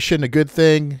decentralization a good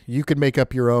thing? You can make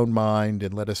up your own mind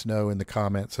and let us know in the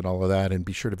comments and all of that. And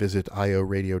be sure to visit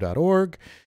IORadio.org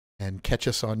and catch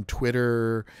us on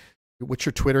Twitter. What's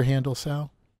your Twitter handle,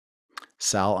 Sal?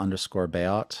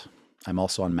 Sal_Bayot. I'm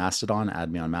also on Mastodon.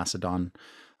 Add me on Mastodon.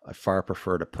 I far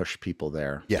prefer to push people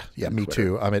there. Yeah, me Twitter.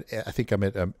 Too. I think I'm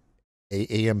at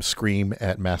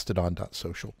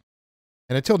amscream@mastodon.social.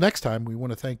 And until next time, we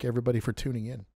want to thank everybody for tuning in.